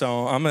spouses,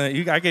 so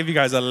I gave you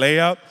guys a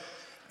layup,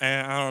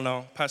 and I don't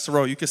know. Pastor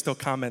Ro, you can still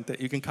comment it.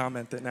 You can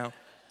comment it now.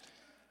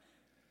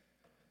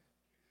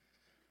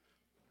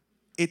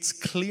 It's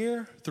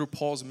clear through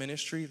Paul's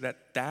ministry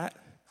that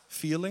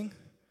feeling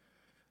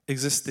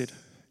existed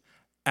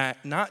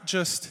at not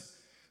just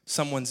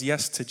someone's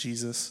yes to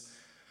Jesus,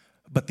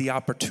 but the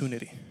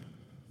opportunity.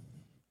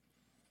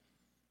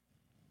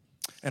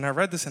 And I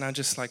read this and I'm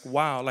just like,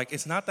 wow, like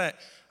it's not that,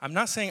 I'm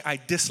not saying I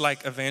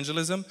dislike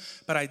evangelism,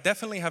 but I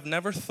definitely have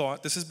never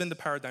thought, this has been the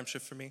paradigm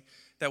shift for me,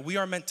 that we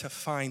are meant to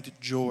find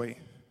joy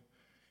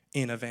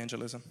in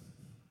evangelism.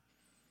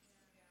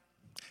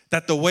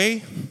 That the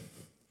way,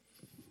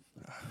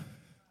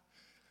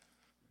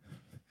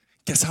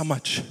 guess how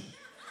much?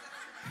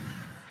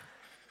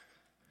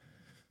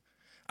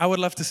 I would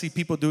love to see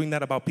people doing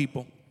that about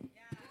people.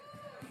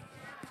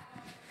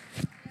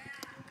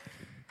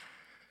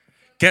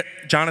 Get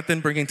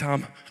Jonathan bringing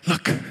Tom.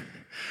 Look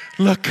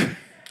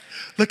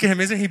at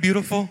him. Isn't he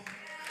beautiful?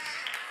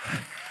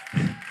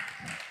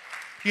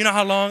 You know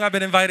how long I've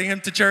been inviting him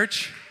to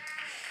church?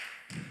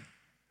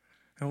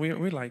 And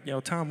we're like, yo,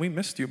 Tom, we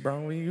missed you,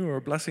 bro. You were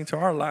a blessing to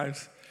our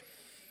lives.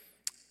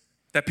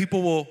 That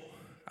people will,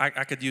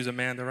 I could use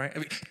Amanda, right?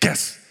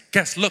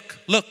 Guess, look.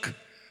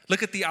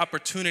 Look at the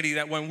opportunity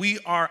that when we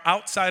are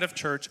outside of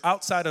church,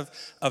 outside of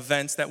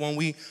events, that when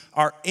we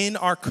are in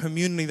our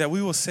community, that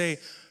we will say,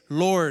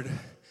 Lord,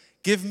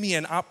 give me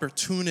an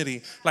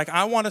opportunity. Like,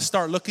 I want to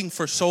start looking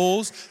for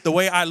souls the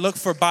way I look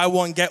for buy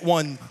one, get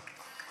one.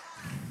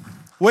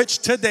 Which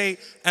today,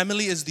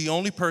 Emily is the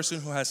only person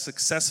who has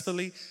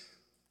successfully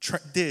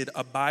did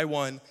a buy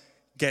one,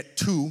 get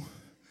two,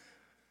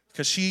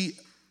 because she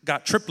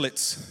got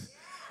triplets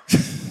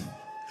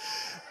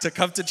to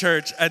come to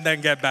church and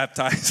then get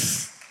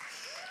baptized.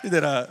 She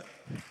did a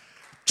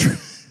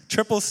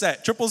triple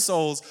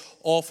souls,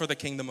 all for the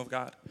kingdom of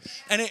God.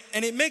 And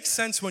it makes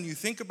sense when you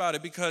think about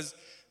it because,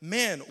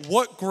 man,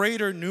 what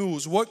greater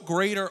news, what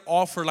greater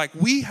offer. Like,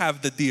 we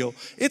have the deal.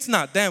 It's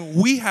not them.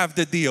 We have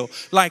the deal.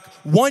 Like,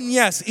 one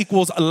yes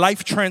equals a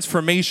life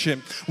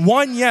transformation.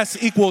 One yes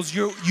equals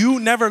you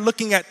never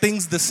looking at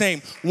things the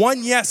same.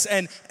 One yes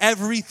and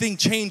everything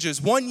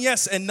changes. One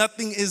yes and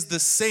nothing is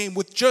the same.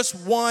 With just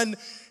one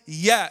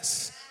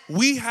yes,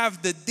 we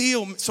have the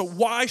deal. So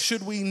why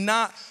should we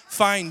not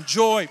find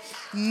joy?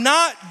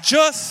 Not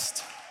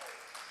just,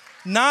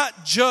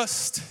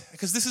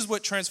 because this is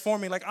what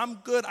transformed me. Like, I'm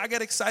good. I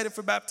get excited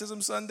for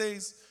baptism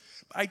Sundays.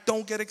 I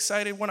don't get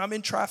excited when I'm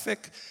in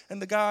traffic and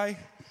the guy,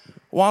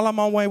 while I'm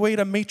on my way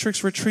to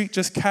Matrix Retreat,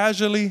 just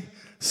casually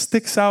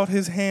sticks out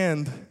his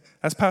hand,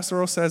 as Pastor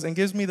Rose says, and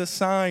gives me the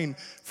sign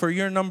for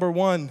your number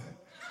one.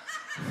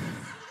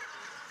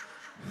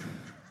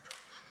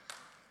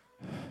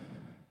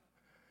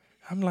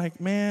 I'm like,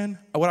 man,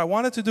 what I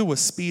wanted to do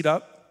was speed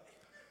up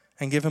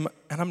and give him,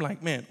 and I'm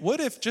like, man, what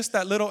if just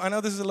that little, I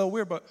know this is a little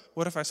weird, but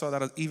what if I saw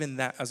that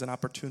as an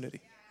opportunity?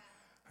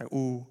 Like,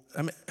 ooh,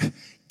 I mean,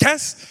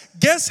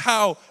 guess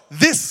how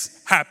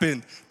this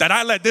happened, that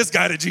I led this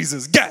guy to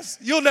Jesus. Guess,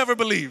 you'll never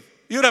believe.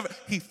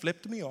 He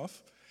flipped me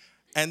off,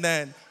 and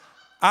then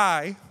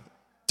I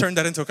turned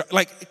that into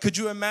could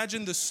you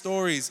imagine the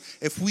stories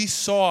if we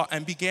saw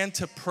and began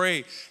to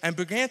pray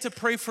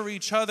for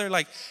each other?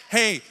 Like,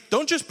 hey,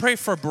 don't just pray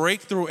for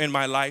breakthrough in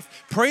my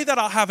life. Pray that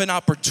I'll have an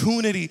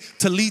opportunity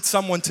to lead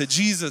someone to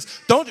Jesus.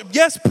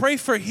 Pray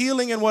for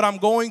healing in what I'm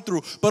going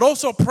through, but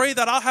also pray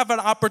that I'll have an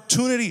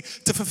opportunity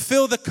to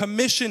fulfill the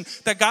commission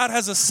that God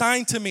has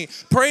assigned to me.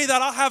 Pray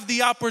that I'll have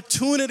the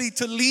opportunity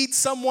to lead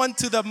someone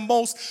to the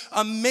most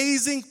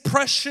amazing,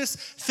 precious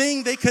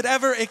thing they could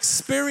ever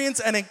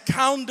experience and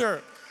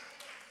encounter.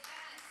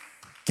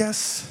 I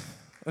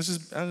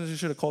just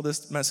should have called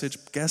this message,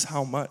 guess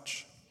how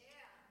much?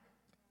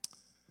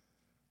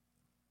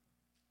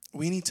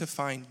 We need to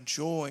find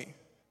joy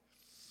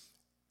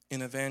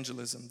in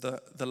evangelism.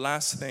 The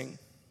last thing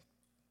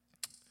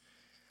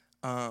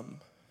that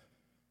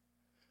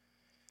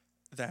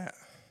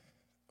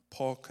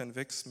Paul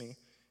convicts me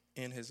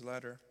in his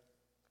letter,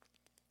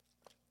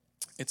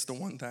 it's the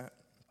one that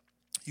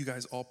you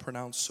guys all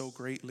pronounce so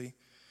greatly.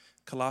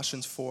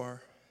 Colossians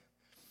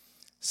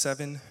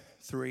 4:7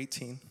 through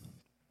 18.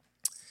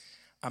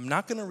 I'm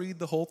not going to read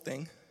the whole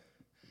thing,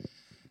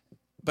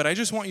 but I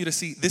just want you to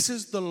see this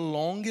is the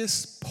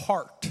longest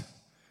part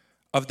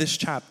of this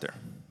chapter.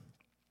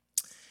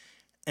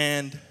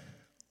 And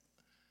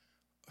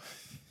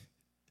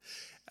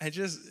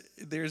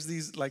there's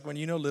these, like, when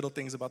you know little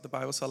things about the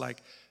Bible, so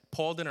like,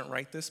 Paul didn't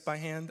write this by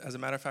hand. As a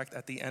matter of fact,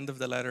 at the end of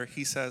the letter,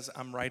 he says,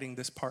 I'm writing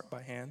this part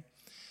by hand.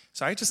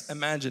 So I just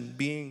imagine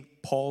being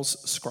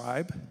Paul's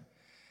scribe.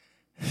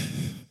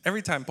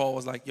 Every time Paul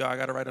was like, yo, I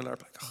got to write a letter, I'm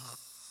like, oh.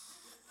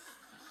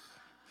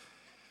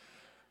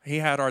 He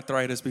had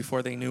arthritis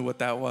before they knew what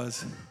that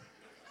was.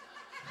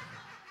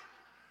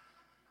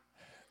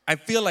 I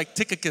feel like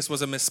Tychicus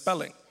was a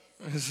misspelling.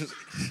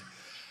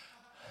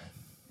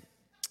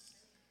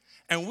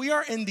 And we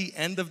are in the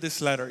end of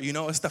this letter. You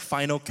know, it's the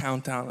final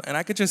countdown. And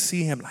I could just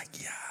see him like,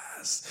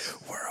 yes,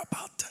 we're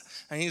about to.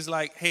 And he's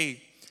like,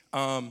 hey,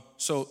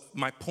 so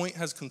my point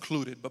has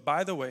concluded. But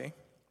by the way,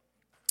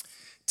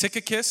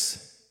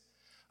 Tychicus,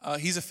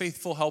 he's a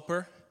faithful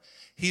helper.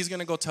 He's going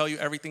to go tell you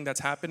everything that's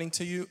happening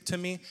to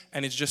me,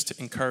 and it's just to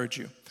encourage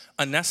you.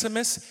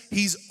 Onesimus,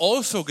 he's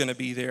also going to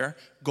be there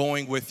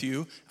going with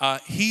you.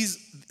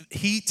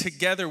 He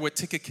together with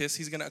Tychicus,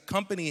 he's going to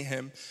accompany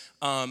him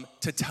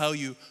to tell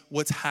you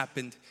what's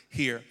happened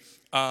here.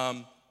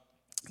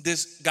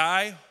 This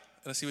guy,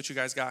 let's see what you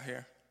guys got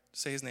here.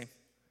 Say his name.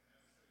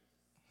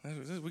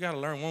 We got to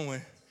learn one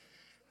way.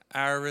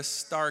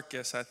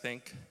 Aristarchus, I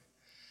think.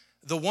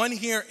 The one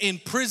here in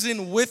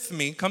prison with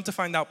me, come to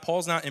find out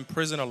Paul's not in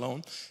prison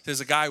alone. There's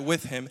a guy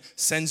with him,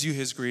 sends you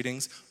his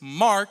greetings.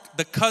 Mark,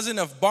 the cousin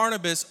of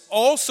Barnabas,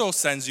 also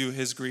sends you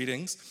his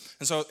greetings.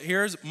 And so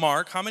here's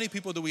Mark. How many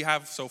people do we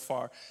have so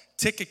far?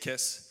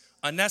 Tychicus,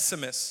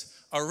 Onesimus,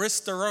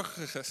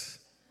 Aristarchus.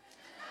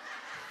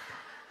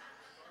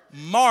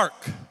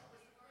 Mark,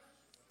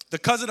 the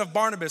cousin of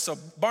Barnabas. So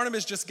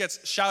Barnabas just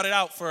gets shouted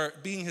out for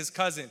being his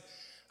cousin.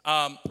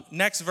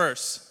 Next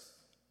verse.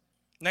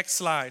 Next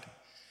slide.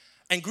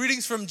 And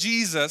greetings from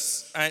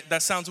Jesus.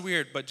 That sounds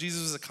weird, but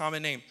Jesus is a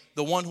common name.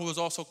 The one who was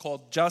also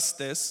called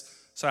Justice.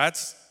 So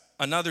that's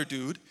another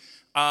dude.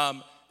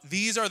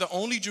 These are the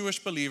only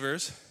Jewish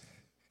believers.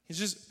 I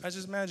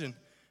just imagine.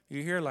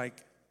 You hear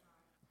like,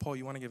 Paul,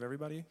 you want to give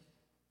everybody?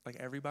 Like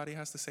everybody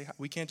has to say hi.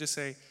 We can't just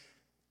say,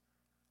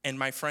 and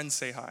my friends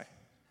say hi.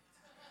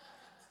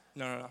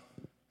 No.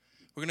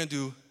 We're going to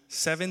do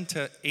 7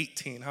 to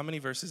 18. How many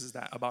verses is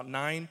that? About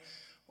 9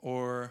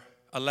 or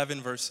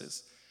 11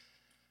 verses.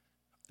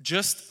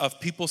 Just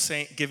of people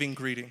giving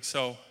greetings.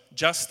 So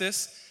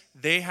Justice,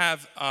 they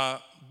have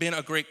been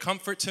a great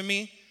comfort to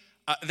me.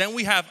 Then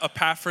we have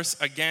Epaphras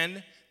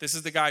again. This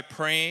is the guy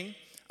praying.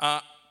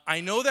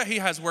 I know that he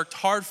has worked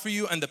hard for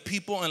you and the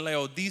people in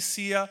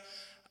Laodicea.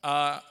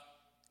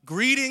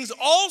 Greetings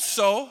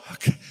also,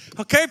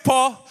 okay,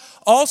 Paul,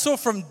 also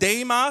from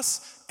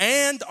Demas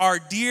and our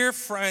dear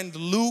friend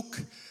Luke,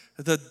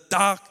 the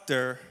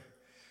doctor.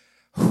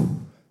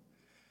 Whew.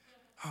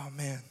 Oh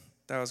man,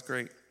 that was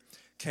great.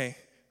 Okay.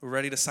 We're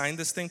ready to sign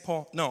this thing,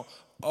 Paul? No.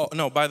 Oh,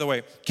 no, by the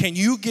way, can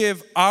you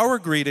give our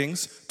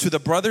greetings to the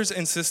brothers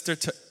and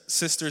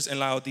sisters in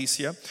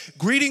Laodicea?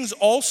 Greetings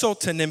also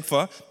to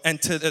Nympha and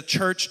to the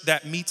church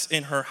that meets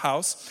in her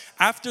house.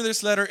 After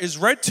this letter is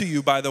read to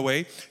you, by the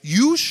way,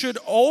 you should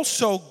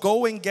also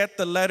go and get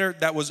the letter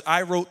that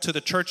I wrote to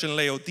the church in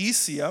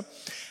Laodicea.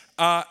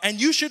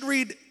 And you should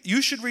read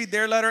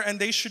their letter and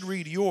they should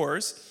read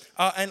yours.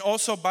 And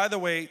also, by the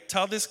way,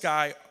 tell this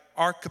guy,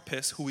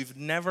 Archippus, who we've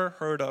never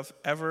heard of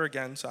ever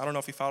again, so I don't know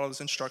if he followed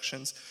his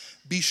instructions,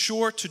 be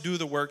sure to do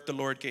the work the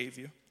Lord gave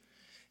you.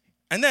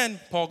 And then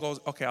Paul goes,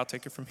 okay, I'll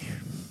take it from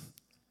here.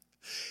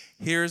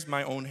 Here's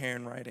my own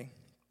handwriting.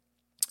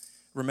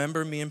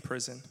 Remember me in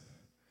prison.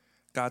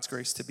 God's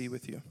grace to be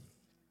with you.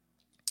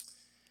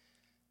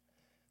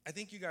 I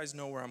think you guys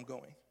know where I'm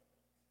going.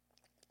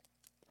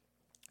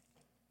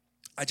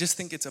 I just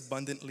think it's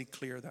abundantly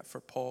clear that for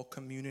Paul,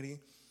 community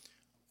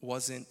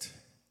wasn't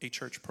a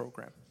church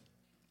program.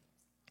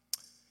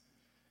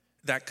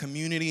 That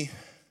community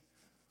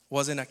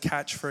wasn't a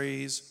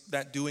catchphrase,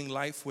 that doing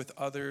life with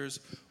others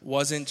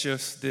wasn't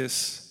just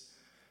this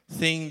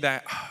thing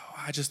that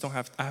I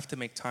have to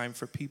make time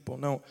for people.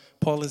 No,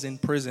 Paul is in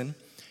prison.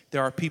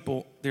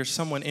 There's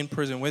someone in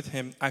prison with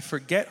him. I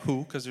forget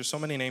who, because there's so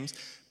many names,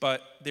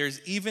 but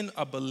there's even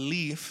a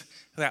belief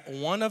that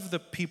one of the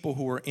people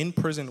who were in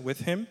prison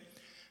with him,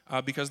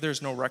 because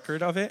there's no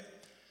record of it,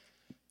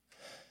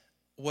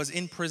 was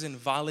in prison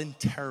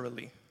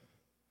voluntarily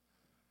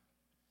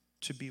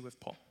to be with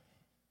Paul.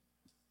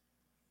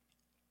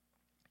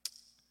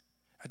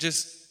 I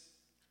just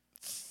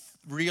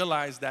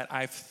realized that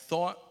I've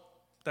thought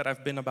that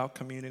I've been about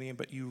community,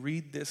 but you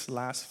read this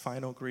last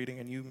final greeting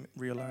and you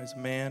realize,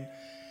 man,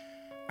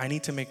 I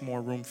need to make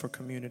more room for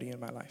community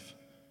in my life.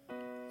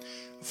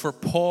 For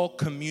Paul,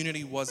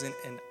 community wasn't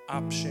an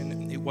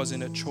option. It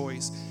wasn't a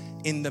choice.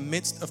 In the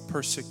midst of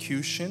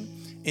persecution,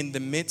 in the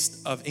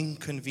midst of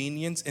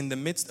inconvenience, in the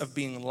midst of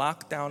being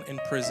locked down in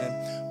prison,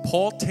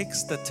 Paul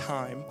takes the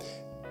time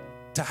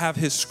to have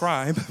his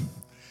scribe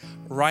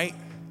write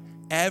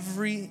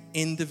every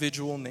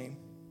individual name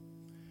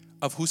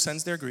of who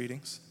sends their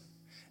greetings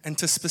and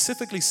to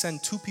specifically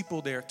send 2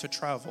 people there to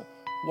travel.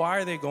 Why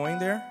are they going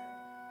there?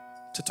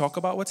 To talk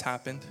about what's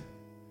happened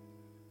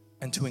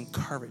and to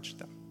encourage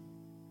them.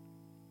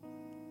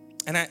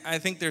 And I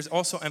think there's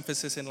also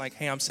emphasis in like,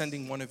 hey, I'm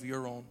sending one of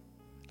your own,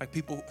 like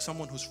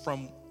someone who's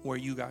from where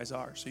you guys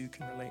are, so you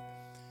can relate.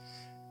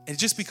 It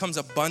just becomes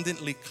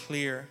abundantly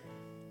clear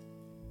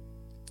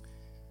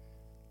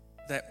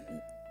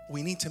that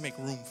we need to make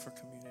room for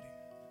community.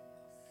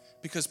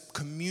 Because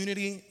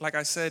community, like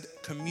I said,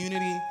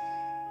 community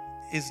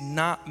is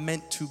not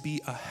meant to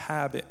be a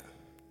habit.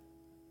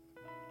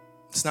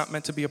 It's not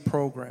meant to be a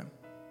program.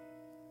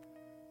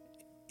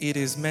 It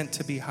is meant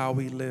to be how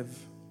we live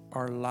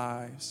our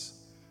lives.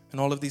 And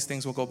all of these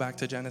things will go back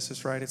to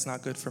Genesis, right? It's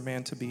not good for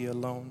man to be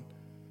alone.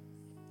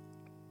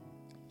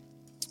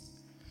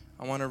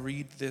 I want to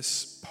read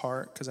this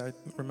part because I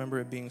remember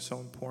it being so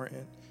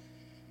important.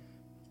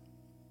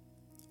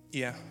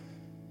 Yeah.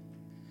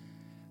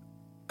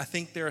 I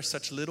think there are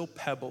such little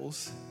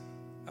pebbles.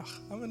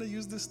 I'm going to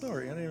use this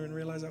story. I didn't even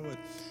realize I would.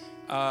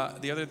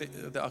 The other day,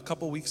 a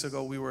couple weeks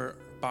ago, we were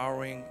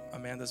borrowing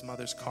Amanda's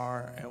mother's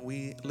car, and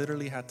we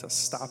literally had to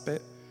stop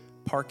it,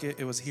 park it.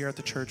 It was here at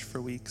the church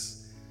for weeks.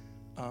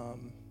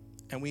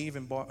 And we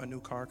even bought a new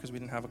car because we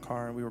didn't have a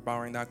car, and we were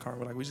borrowing that car.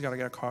 We're like, we just got to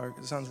get a car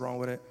because something's wrong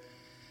with it.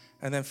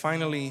 And then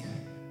finally,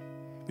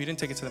 we didn't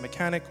take it to the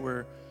mechanic.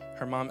 Her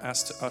mom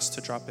asked us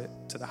to drop it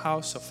to the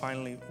house. So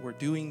finally, we're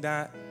doing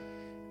that.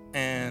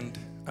 And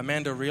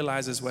Amanda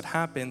realizes what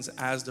happens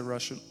as the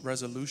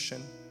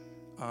resolution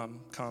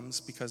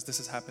comes, because this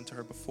has happened to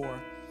her before.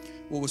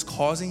 What was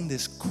causing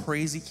this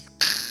crazy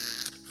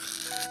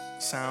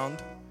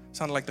sounded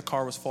like the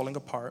car was falling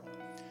apart,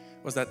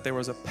 was that there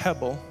was a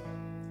pebble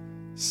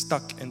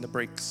stuck in the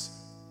brakes.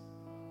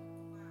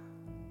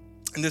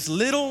 And this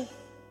little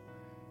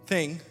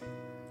thing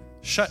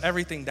shut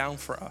everything down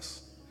for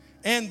us.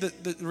 And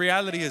the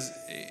reality is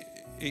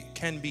it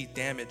can be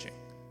damaging.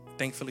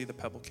 Thankfully, the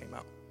pebble came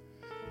out.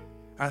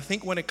 I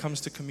think when it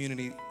comes to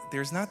community,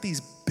 there's not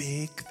these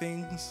big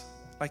things.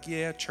 Like,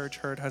 yeah, church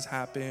hurt has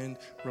happened,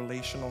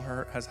 relational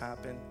hurt has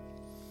happened.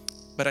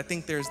 But I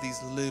think there's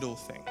these little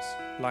things.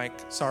 Like,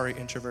 sorry,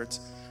 introverts,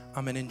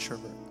 I'm an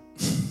introvert.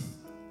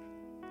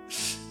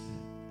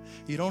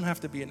 You don't have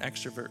to be an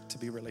extrovert to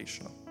be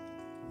relational.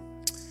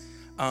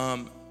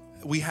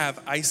 We have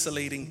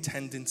isolating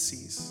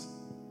tendencies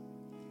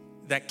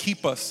that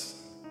keep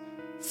us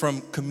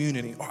from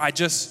community. Or I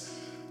just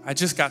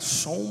got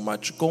so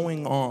much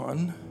going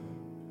on.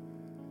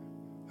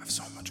 I have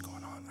so much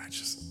going on.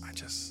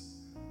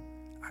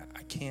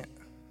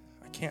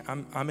 I can't.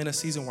 I'm in a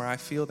season where I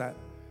feel that.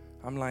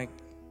 I'm like,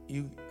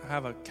 I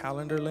have a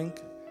calendar link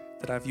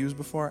that I've used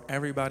before.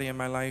 Everybody in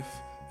my life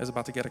is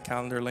about to get a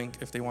calendar link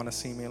if they want to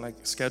see me, like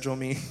schedule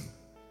me.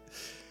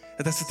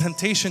 That's a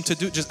temptation to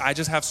do. I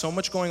just have so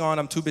much going on.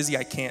 I'm too busy.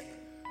 I can't.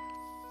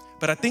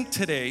 But I think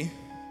today,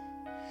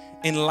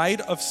 in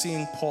light of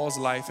seeing Paul's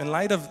life, in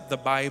light of the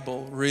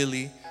Bible,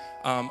 really,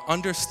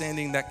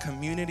 understanding that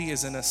community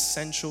is an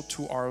essential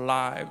to our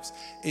lives,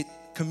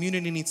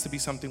 community needs to be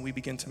something we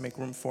begin to make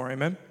room for.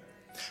 Amen?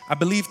 I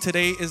believe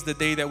today is the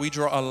day that we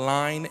draw a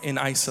line in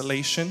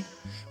isolation.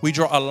 We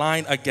draw a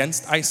line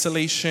against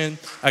isolation,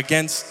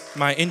 against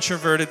my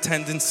introverted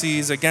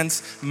tendencies,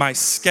 against my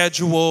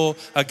schedule,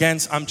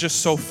 against I'm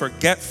just so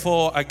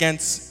forgetful,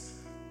 against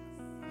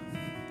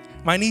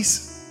my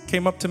niece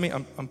came up to me.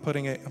 I'm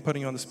putting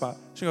you on the spot.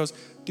 She goes,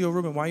 "Dio,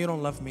 Ruben, why you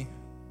don't love me?"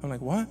 I'm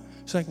like, "What?"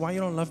 She's like, "Why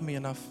you don't love me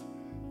enough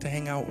to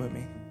hang out with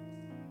me?"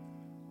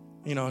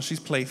 You know, she's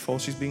playful.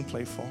 She's being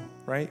playful,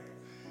 right?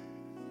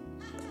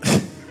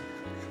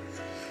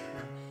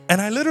 And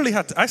I literally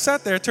I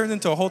sat there, it turned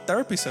into a whole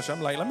therapy session.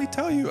 I'm like, let me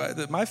tell you,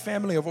 my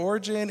family of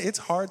origin, it's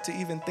hard to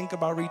even think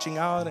about reaching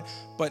out.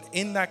 But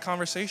in that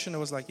conversation, it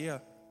was like, yeah,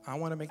 I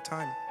want to make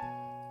time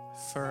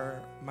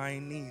for my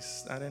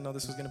niece. I didn't know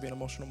this was going to be an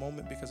emotional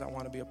moment because I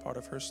want to be a part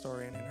of her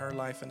story and in her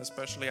life, and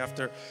especially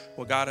after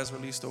what God has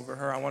released over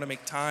her. I want to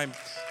make time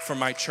for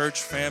my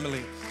church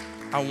family.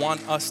 I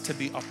want us to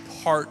be a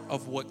part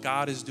of what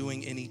God is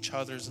doing in each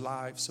other's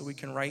lives, so we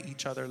can write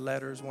each other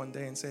letters one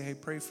day and say, hey,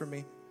 pray for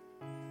me.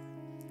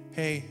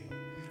 Hey,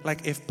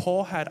 like if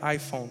Paul had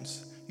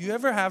iPhones, you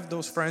ever have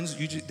those friends,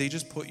 they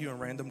just put you in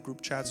random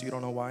group chats, you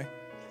don't know why?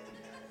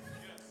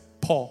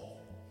 Paul.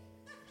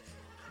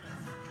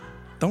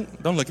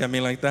 Don't look at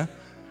me like that.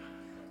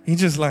 He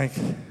just like,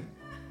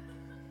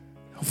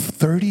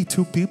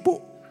 32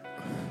 people?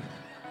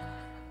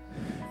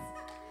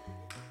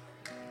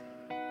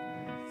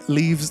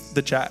 Leaves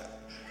the chat.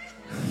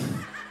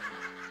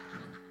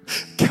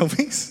 Can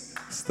we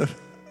stop?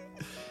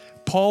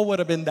 Paul would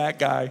have been that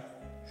guy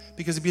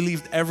because he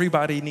believed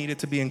everybody needed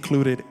to be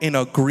included in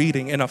a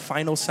greeting, in a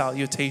final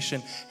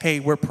salutation. Hey,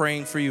 we're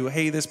praying for you.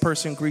 Hey, this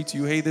person greets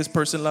you. Hey, this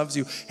person loves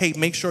you. Hey,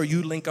 make sure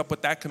you link up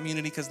with that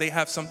community because they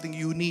have something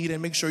you need,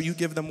 and make sure you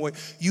give them what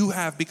you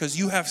have because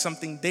you have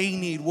something they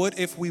need. What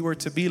if we were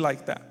to be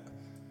like that?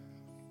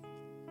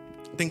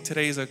 I think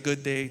today is a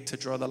good day to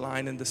draw the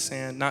line in the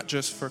sand, not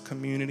just for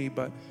community,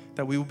 but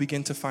that we will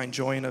begin to find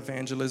joy in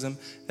evangelism,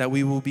 that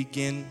we will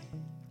begin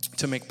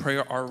to make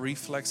prayer our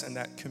reflex, and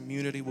that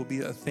community will be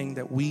a thing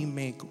that we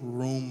make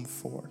room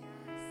for.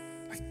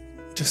 Like,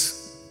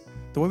 just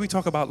The way we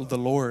talk about the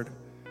Lord,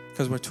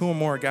 because where two or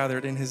more are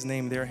gathered in his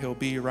name, there he'll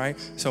be, right?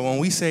 So when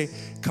we say,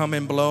 come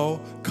and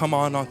blow, come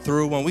on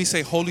through. When we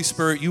say, Holy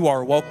Spirit, you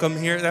are welcome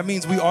here, that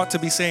means we ought to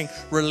be saying,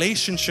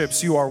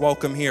 relationships, you are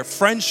welcome here.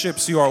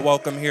 Friendships, you are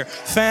welcome here.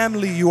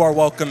 Family, you are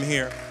welcome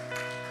here.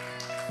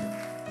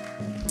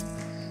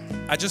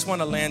 I just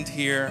want to land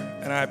here,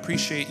 and I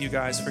appreciate you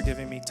guys for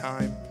giving me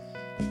time.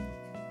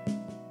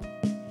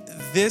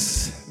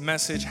 This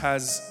message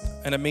has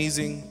an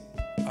amazing,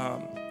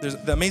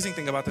 the amazing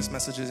thing about this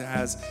message is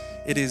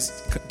it is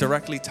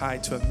directly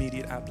tied to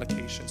immediate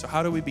application. So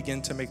how do we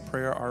begin to make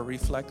prayer our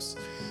reflex?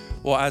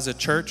 Well, as a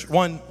church,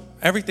 one,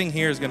 everything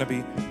here is going to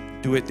be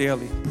do it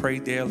daily, pray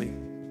daily,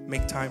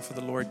 make time for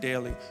the Lord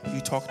daily.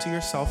 You talk to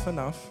yourself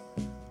enough.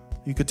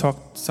 You could talk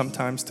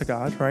sometimes to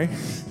God, right?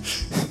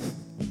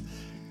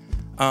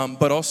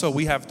 But also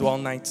we have dwell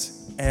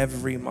nights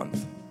every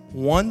month.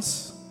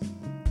 Once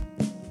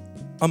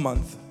a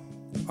month,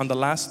 on the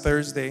last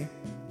Thursday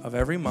of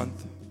every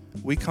month,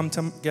 we come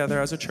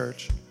together as a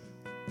church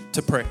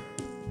to pray.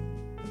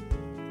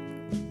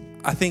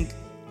 I think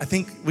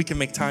we can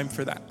make time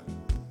for that,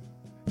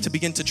 to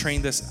begin to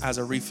train this as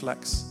a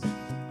reflex.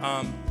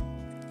 How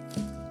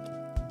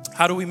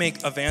do we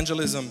make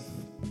evangelism?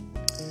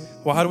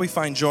 Well, how do we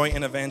find joy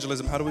in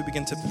evangelism? How do we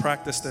begin to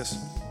practice this?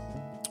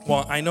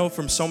 Well, I know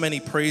from so many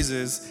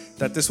praises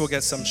that this will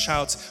get some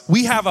shouts.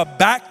 We have a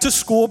back to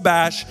school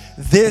bash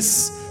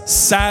this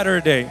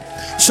Saturday.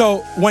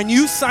 So when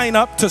you sign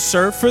up to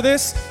serve for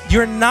this,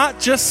 you're not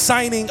just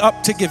signing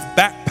up to give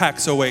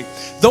backpacks away.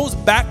 Those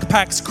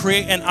backpacks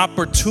create an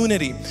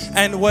opportunity.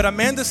 And what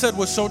Amanda said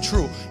was so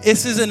true.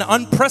 This is an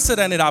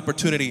unprecedented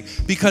opportunity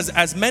because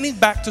as many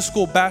back to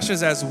school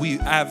bashes as we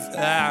have,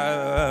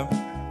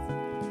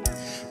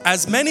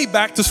 as many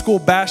back to school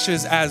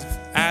bashes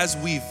as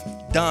we've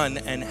done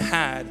and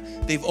had,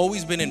 they've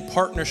always been in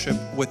partnership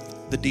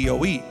with the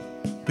DOE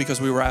because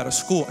we were out of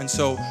school. And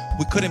so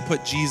we couldn't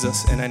put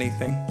Jesus in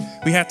anything.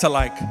 We had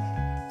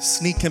to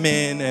sneak him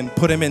in and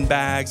put him in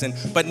bags.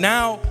 But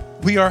now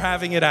we are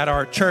having it at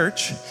our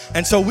church.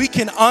 And so we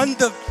can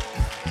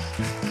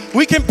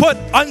put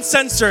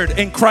uncensored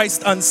in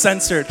Christ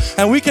uncensored.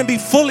 And we can be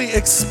fully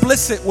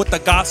explicit with the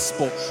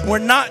gospel. We're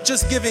not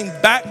just giving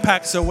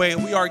backpacks away.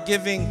 We are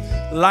giving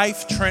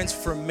life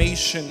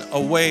transformation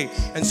away.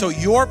 And so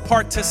your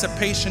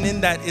participation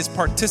in that is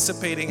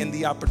participating in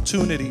the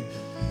opportunity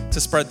to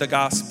spread the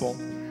gospel.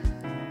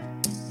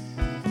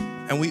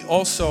 And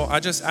I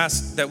just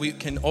ask that we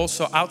can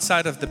also,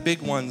 outside of the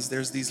big ones,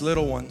 there's these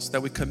little ones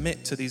that we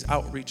commit to these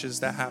outreaches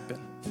that happen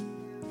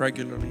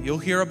regularly. You'll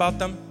hear about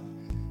them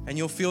and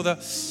you'll feel I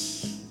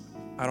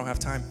don't have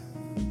time.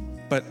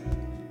 But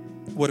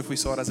what if we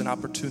saw it as an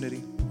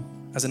opportunity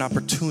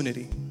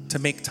to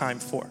make time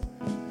for?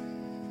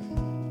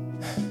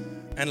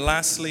 And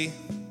lastly,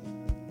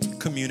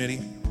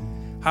 community.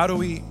 How do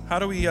we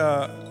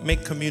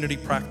make community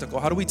practical?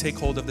 How do we take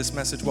hold of this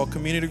message? Well,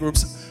 community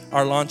groups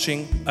are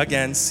launching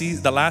again,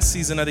 the last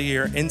season of the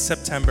year in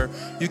September.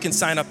 You can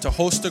sign up to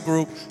host a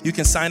group. You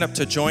can sign up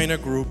to join a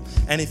group.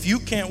 And if you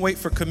can't wait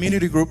for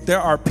community group,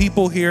 there are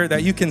people here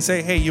that you can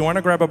say, hey, you want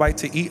to grab a bite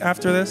to eat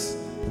after this?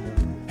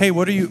 Hey,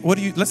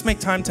 let's make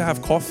time to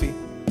have coffee.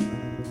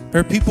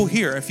 There are people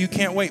here if you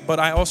can't wait, but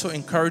I also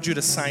encourage you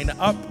to sign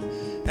up.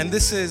 And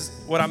this is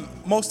what I'm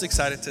most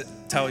excited to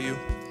tell you.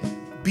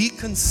 Be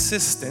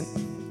consistent,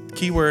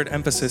 keyword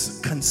emphasis,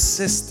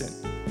 consistent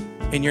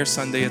in your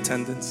Sunday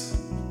attendance.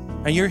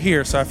 And you're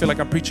here, so I feel like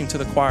I'm preaching to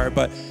the choir,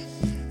 but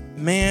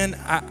man,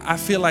 I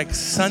feel like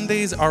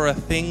Sundays are a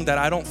thing that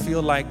I don't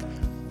feel like,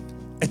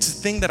 it's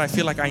a thing that I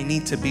feel like I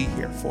need to be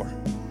here for.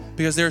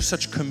 Because there's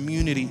such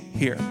community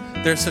here.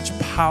 There's such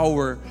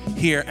power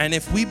here. And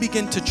if we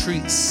begin to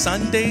treat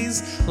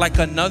Sundays like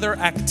another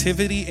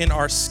activity in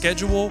our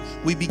schedule,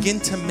 we begin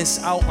to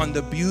miss out on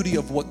the beauty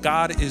of what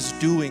God is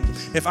doing.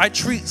 If I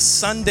treat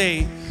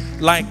Sunday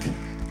like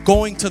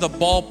going to the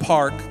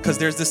ballpark because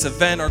there's this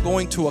event or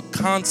going to a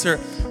concert,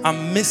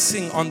 I'm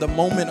missing on the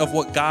moment of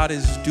what God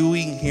is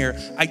doing here.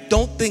 I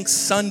don't think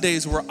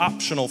Sundays were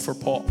optional for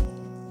Paul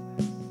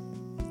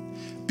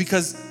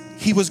because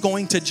he was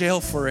going to jail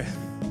for it.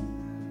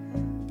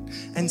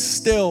 And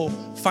still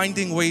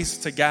finding ways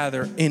to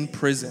gather in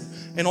prison.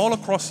 And all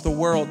across the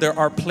world, there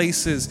are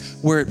places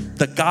where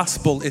the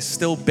gospel is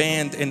still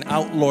banned and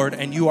outlawed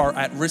and you are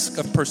at risk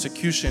of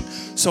persecution.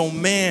 So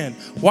man,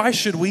 why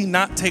should we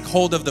not take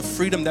hold of the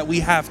freedom that we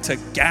have to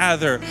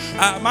gather?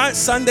 My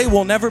Sunday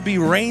will never be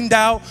rained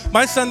out.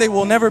 My Sunday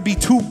will never be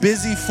too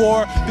busy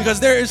for, because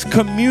there is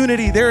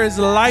community, there is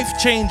life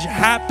change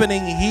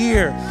happening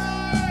here.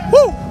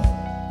 Woo!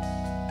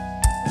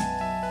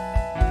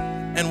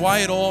 And why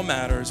it all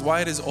matters,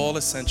 why it is all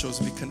essential is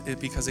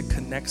because it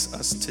connects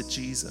us to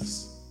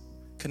Jesus.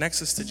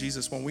 Connects us to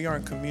Jesus. When we are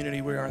in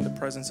community, we are in the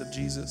presence of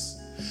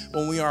Jesus.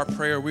 When we are in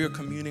prayer, we are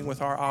communing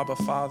with our Abba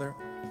Father.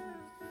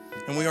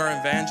 And we are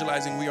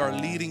evangelizing, we are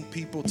leading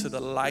people to the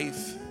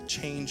life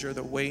changer,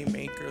 the way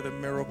maker, the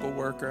miracle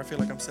worker. I feel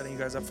like I'm setting you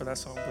guys up for that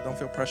song, but don't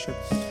feel pressured.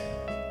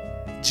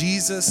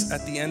 Jesus,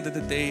 at the end of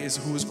the day, is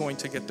who is going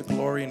to get the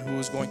glory and who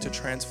is going to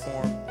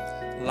transform.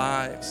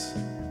 lives.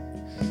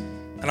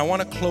 And I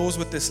want to close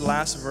with this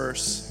last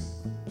verse.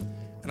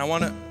 And I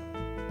want to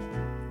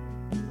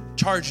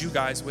charge you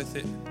guys with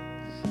it.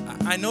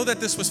 I know that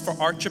this was for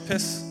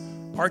Archippus.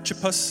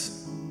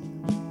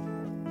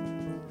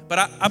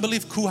 But I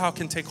believe Kuhau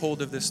can take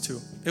hold of this too.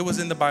 It was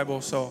in the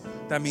Bible, so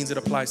that means it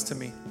applies to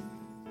me.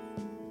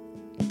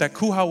 That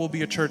Kuhau will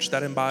be a church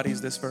that embodies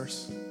this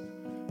verse.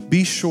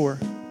 Be sure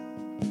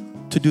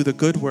to do the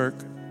good work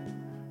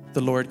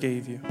the Lord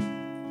gave you.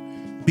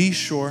 Be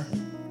sure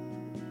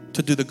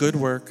to do the good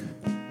work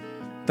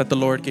that the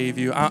Lord gave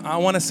you. I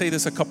want to say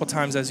this a couple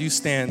times as you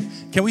stand.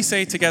 Can we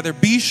say it together?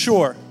 Be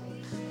sure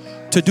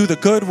to do the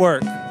good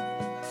work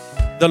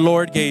the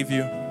Lord gave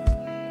you.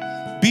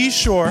 Be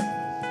sure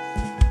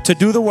to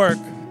do the work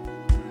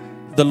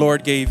the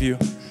Lord gave you.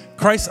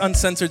 Christ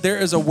Uncensored, there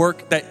is a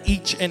work that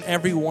each and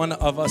every one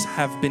of us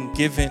have been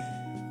given.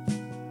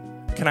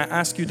 Can I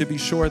ask you to be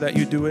sure that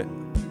you do it?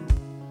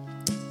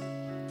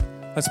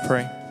 Let's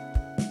pray.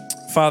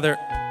 Father,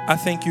 I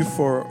thank you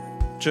for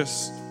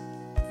just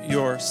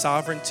your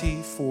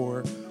sovereignty,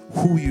 for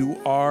who you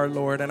are,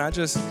 Lord. And I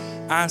just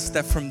ask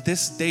that from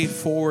this day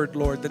forward,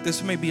 Lord, that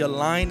this may be a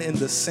line in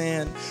the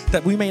sand,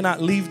 that we may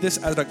not leave this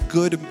as a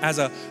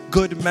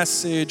good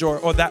message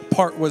or that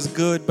part was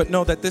good, but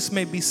no, that this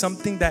may be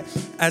something that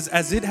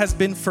as it has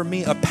been for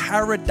me, a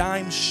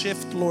paradigm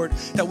shift, Lord,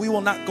 that we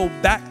will not go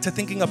back to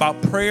thinking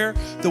about prayer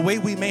the way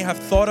we may have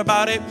thought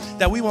about it,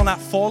 that we will not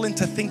fall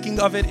into thinking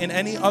of it in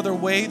any other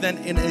way than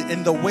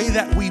in the way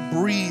that we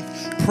breathe.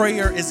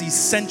 Prayer is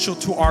essential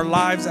to our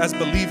lives as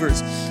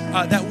believers,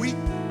 that we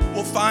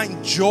will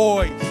find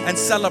joy and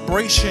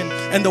celebration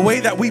in the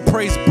way that we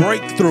praise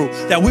breakthrough,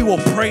 that we will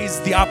praise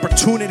the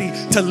opportunity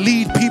to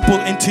lead people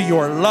into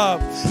your love,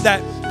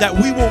 that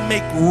we will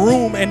make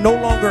room and no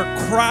longer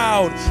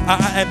crowd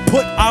and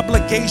put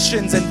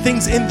obligations and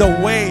things in the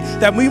way,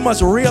 that we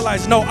must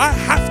realize, no, I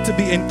have to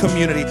be in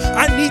community.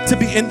 I need to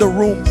be in the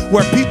room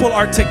where people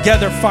are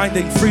together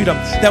finding freedom,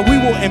 that we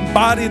will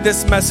embody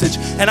this message.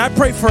 And I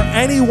pray for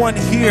anyone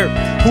here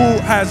who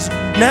has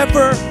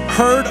never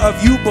heard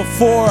of you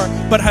before,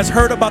 but has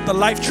heard about the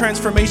life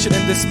transformation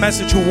in this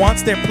message, who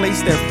wants their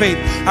place, their faith.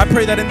 I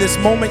pray that in this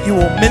moment you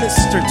will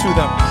minister to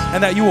them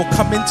and that you will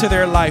come into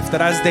their life,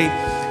 that as they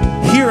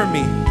hear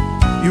me,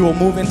 you will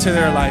move into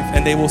their life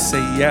and they will say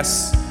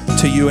yes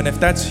to you. And if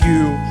that's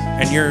you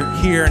and you're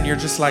here and you're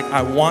just like,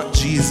 I want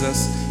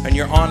Jesus, and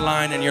you're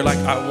online and you're like,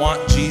 I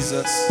want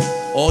Jesus,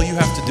 all you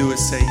have to do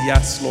is say,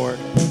 yes, Lord,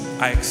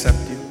 I accept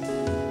you.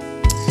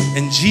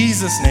 In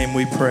Jesus' name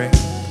we pray.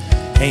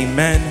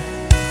 Amen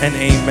and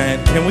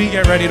amen. Can we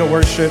get ready to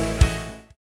worship?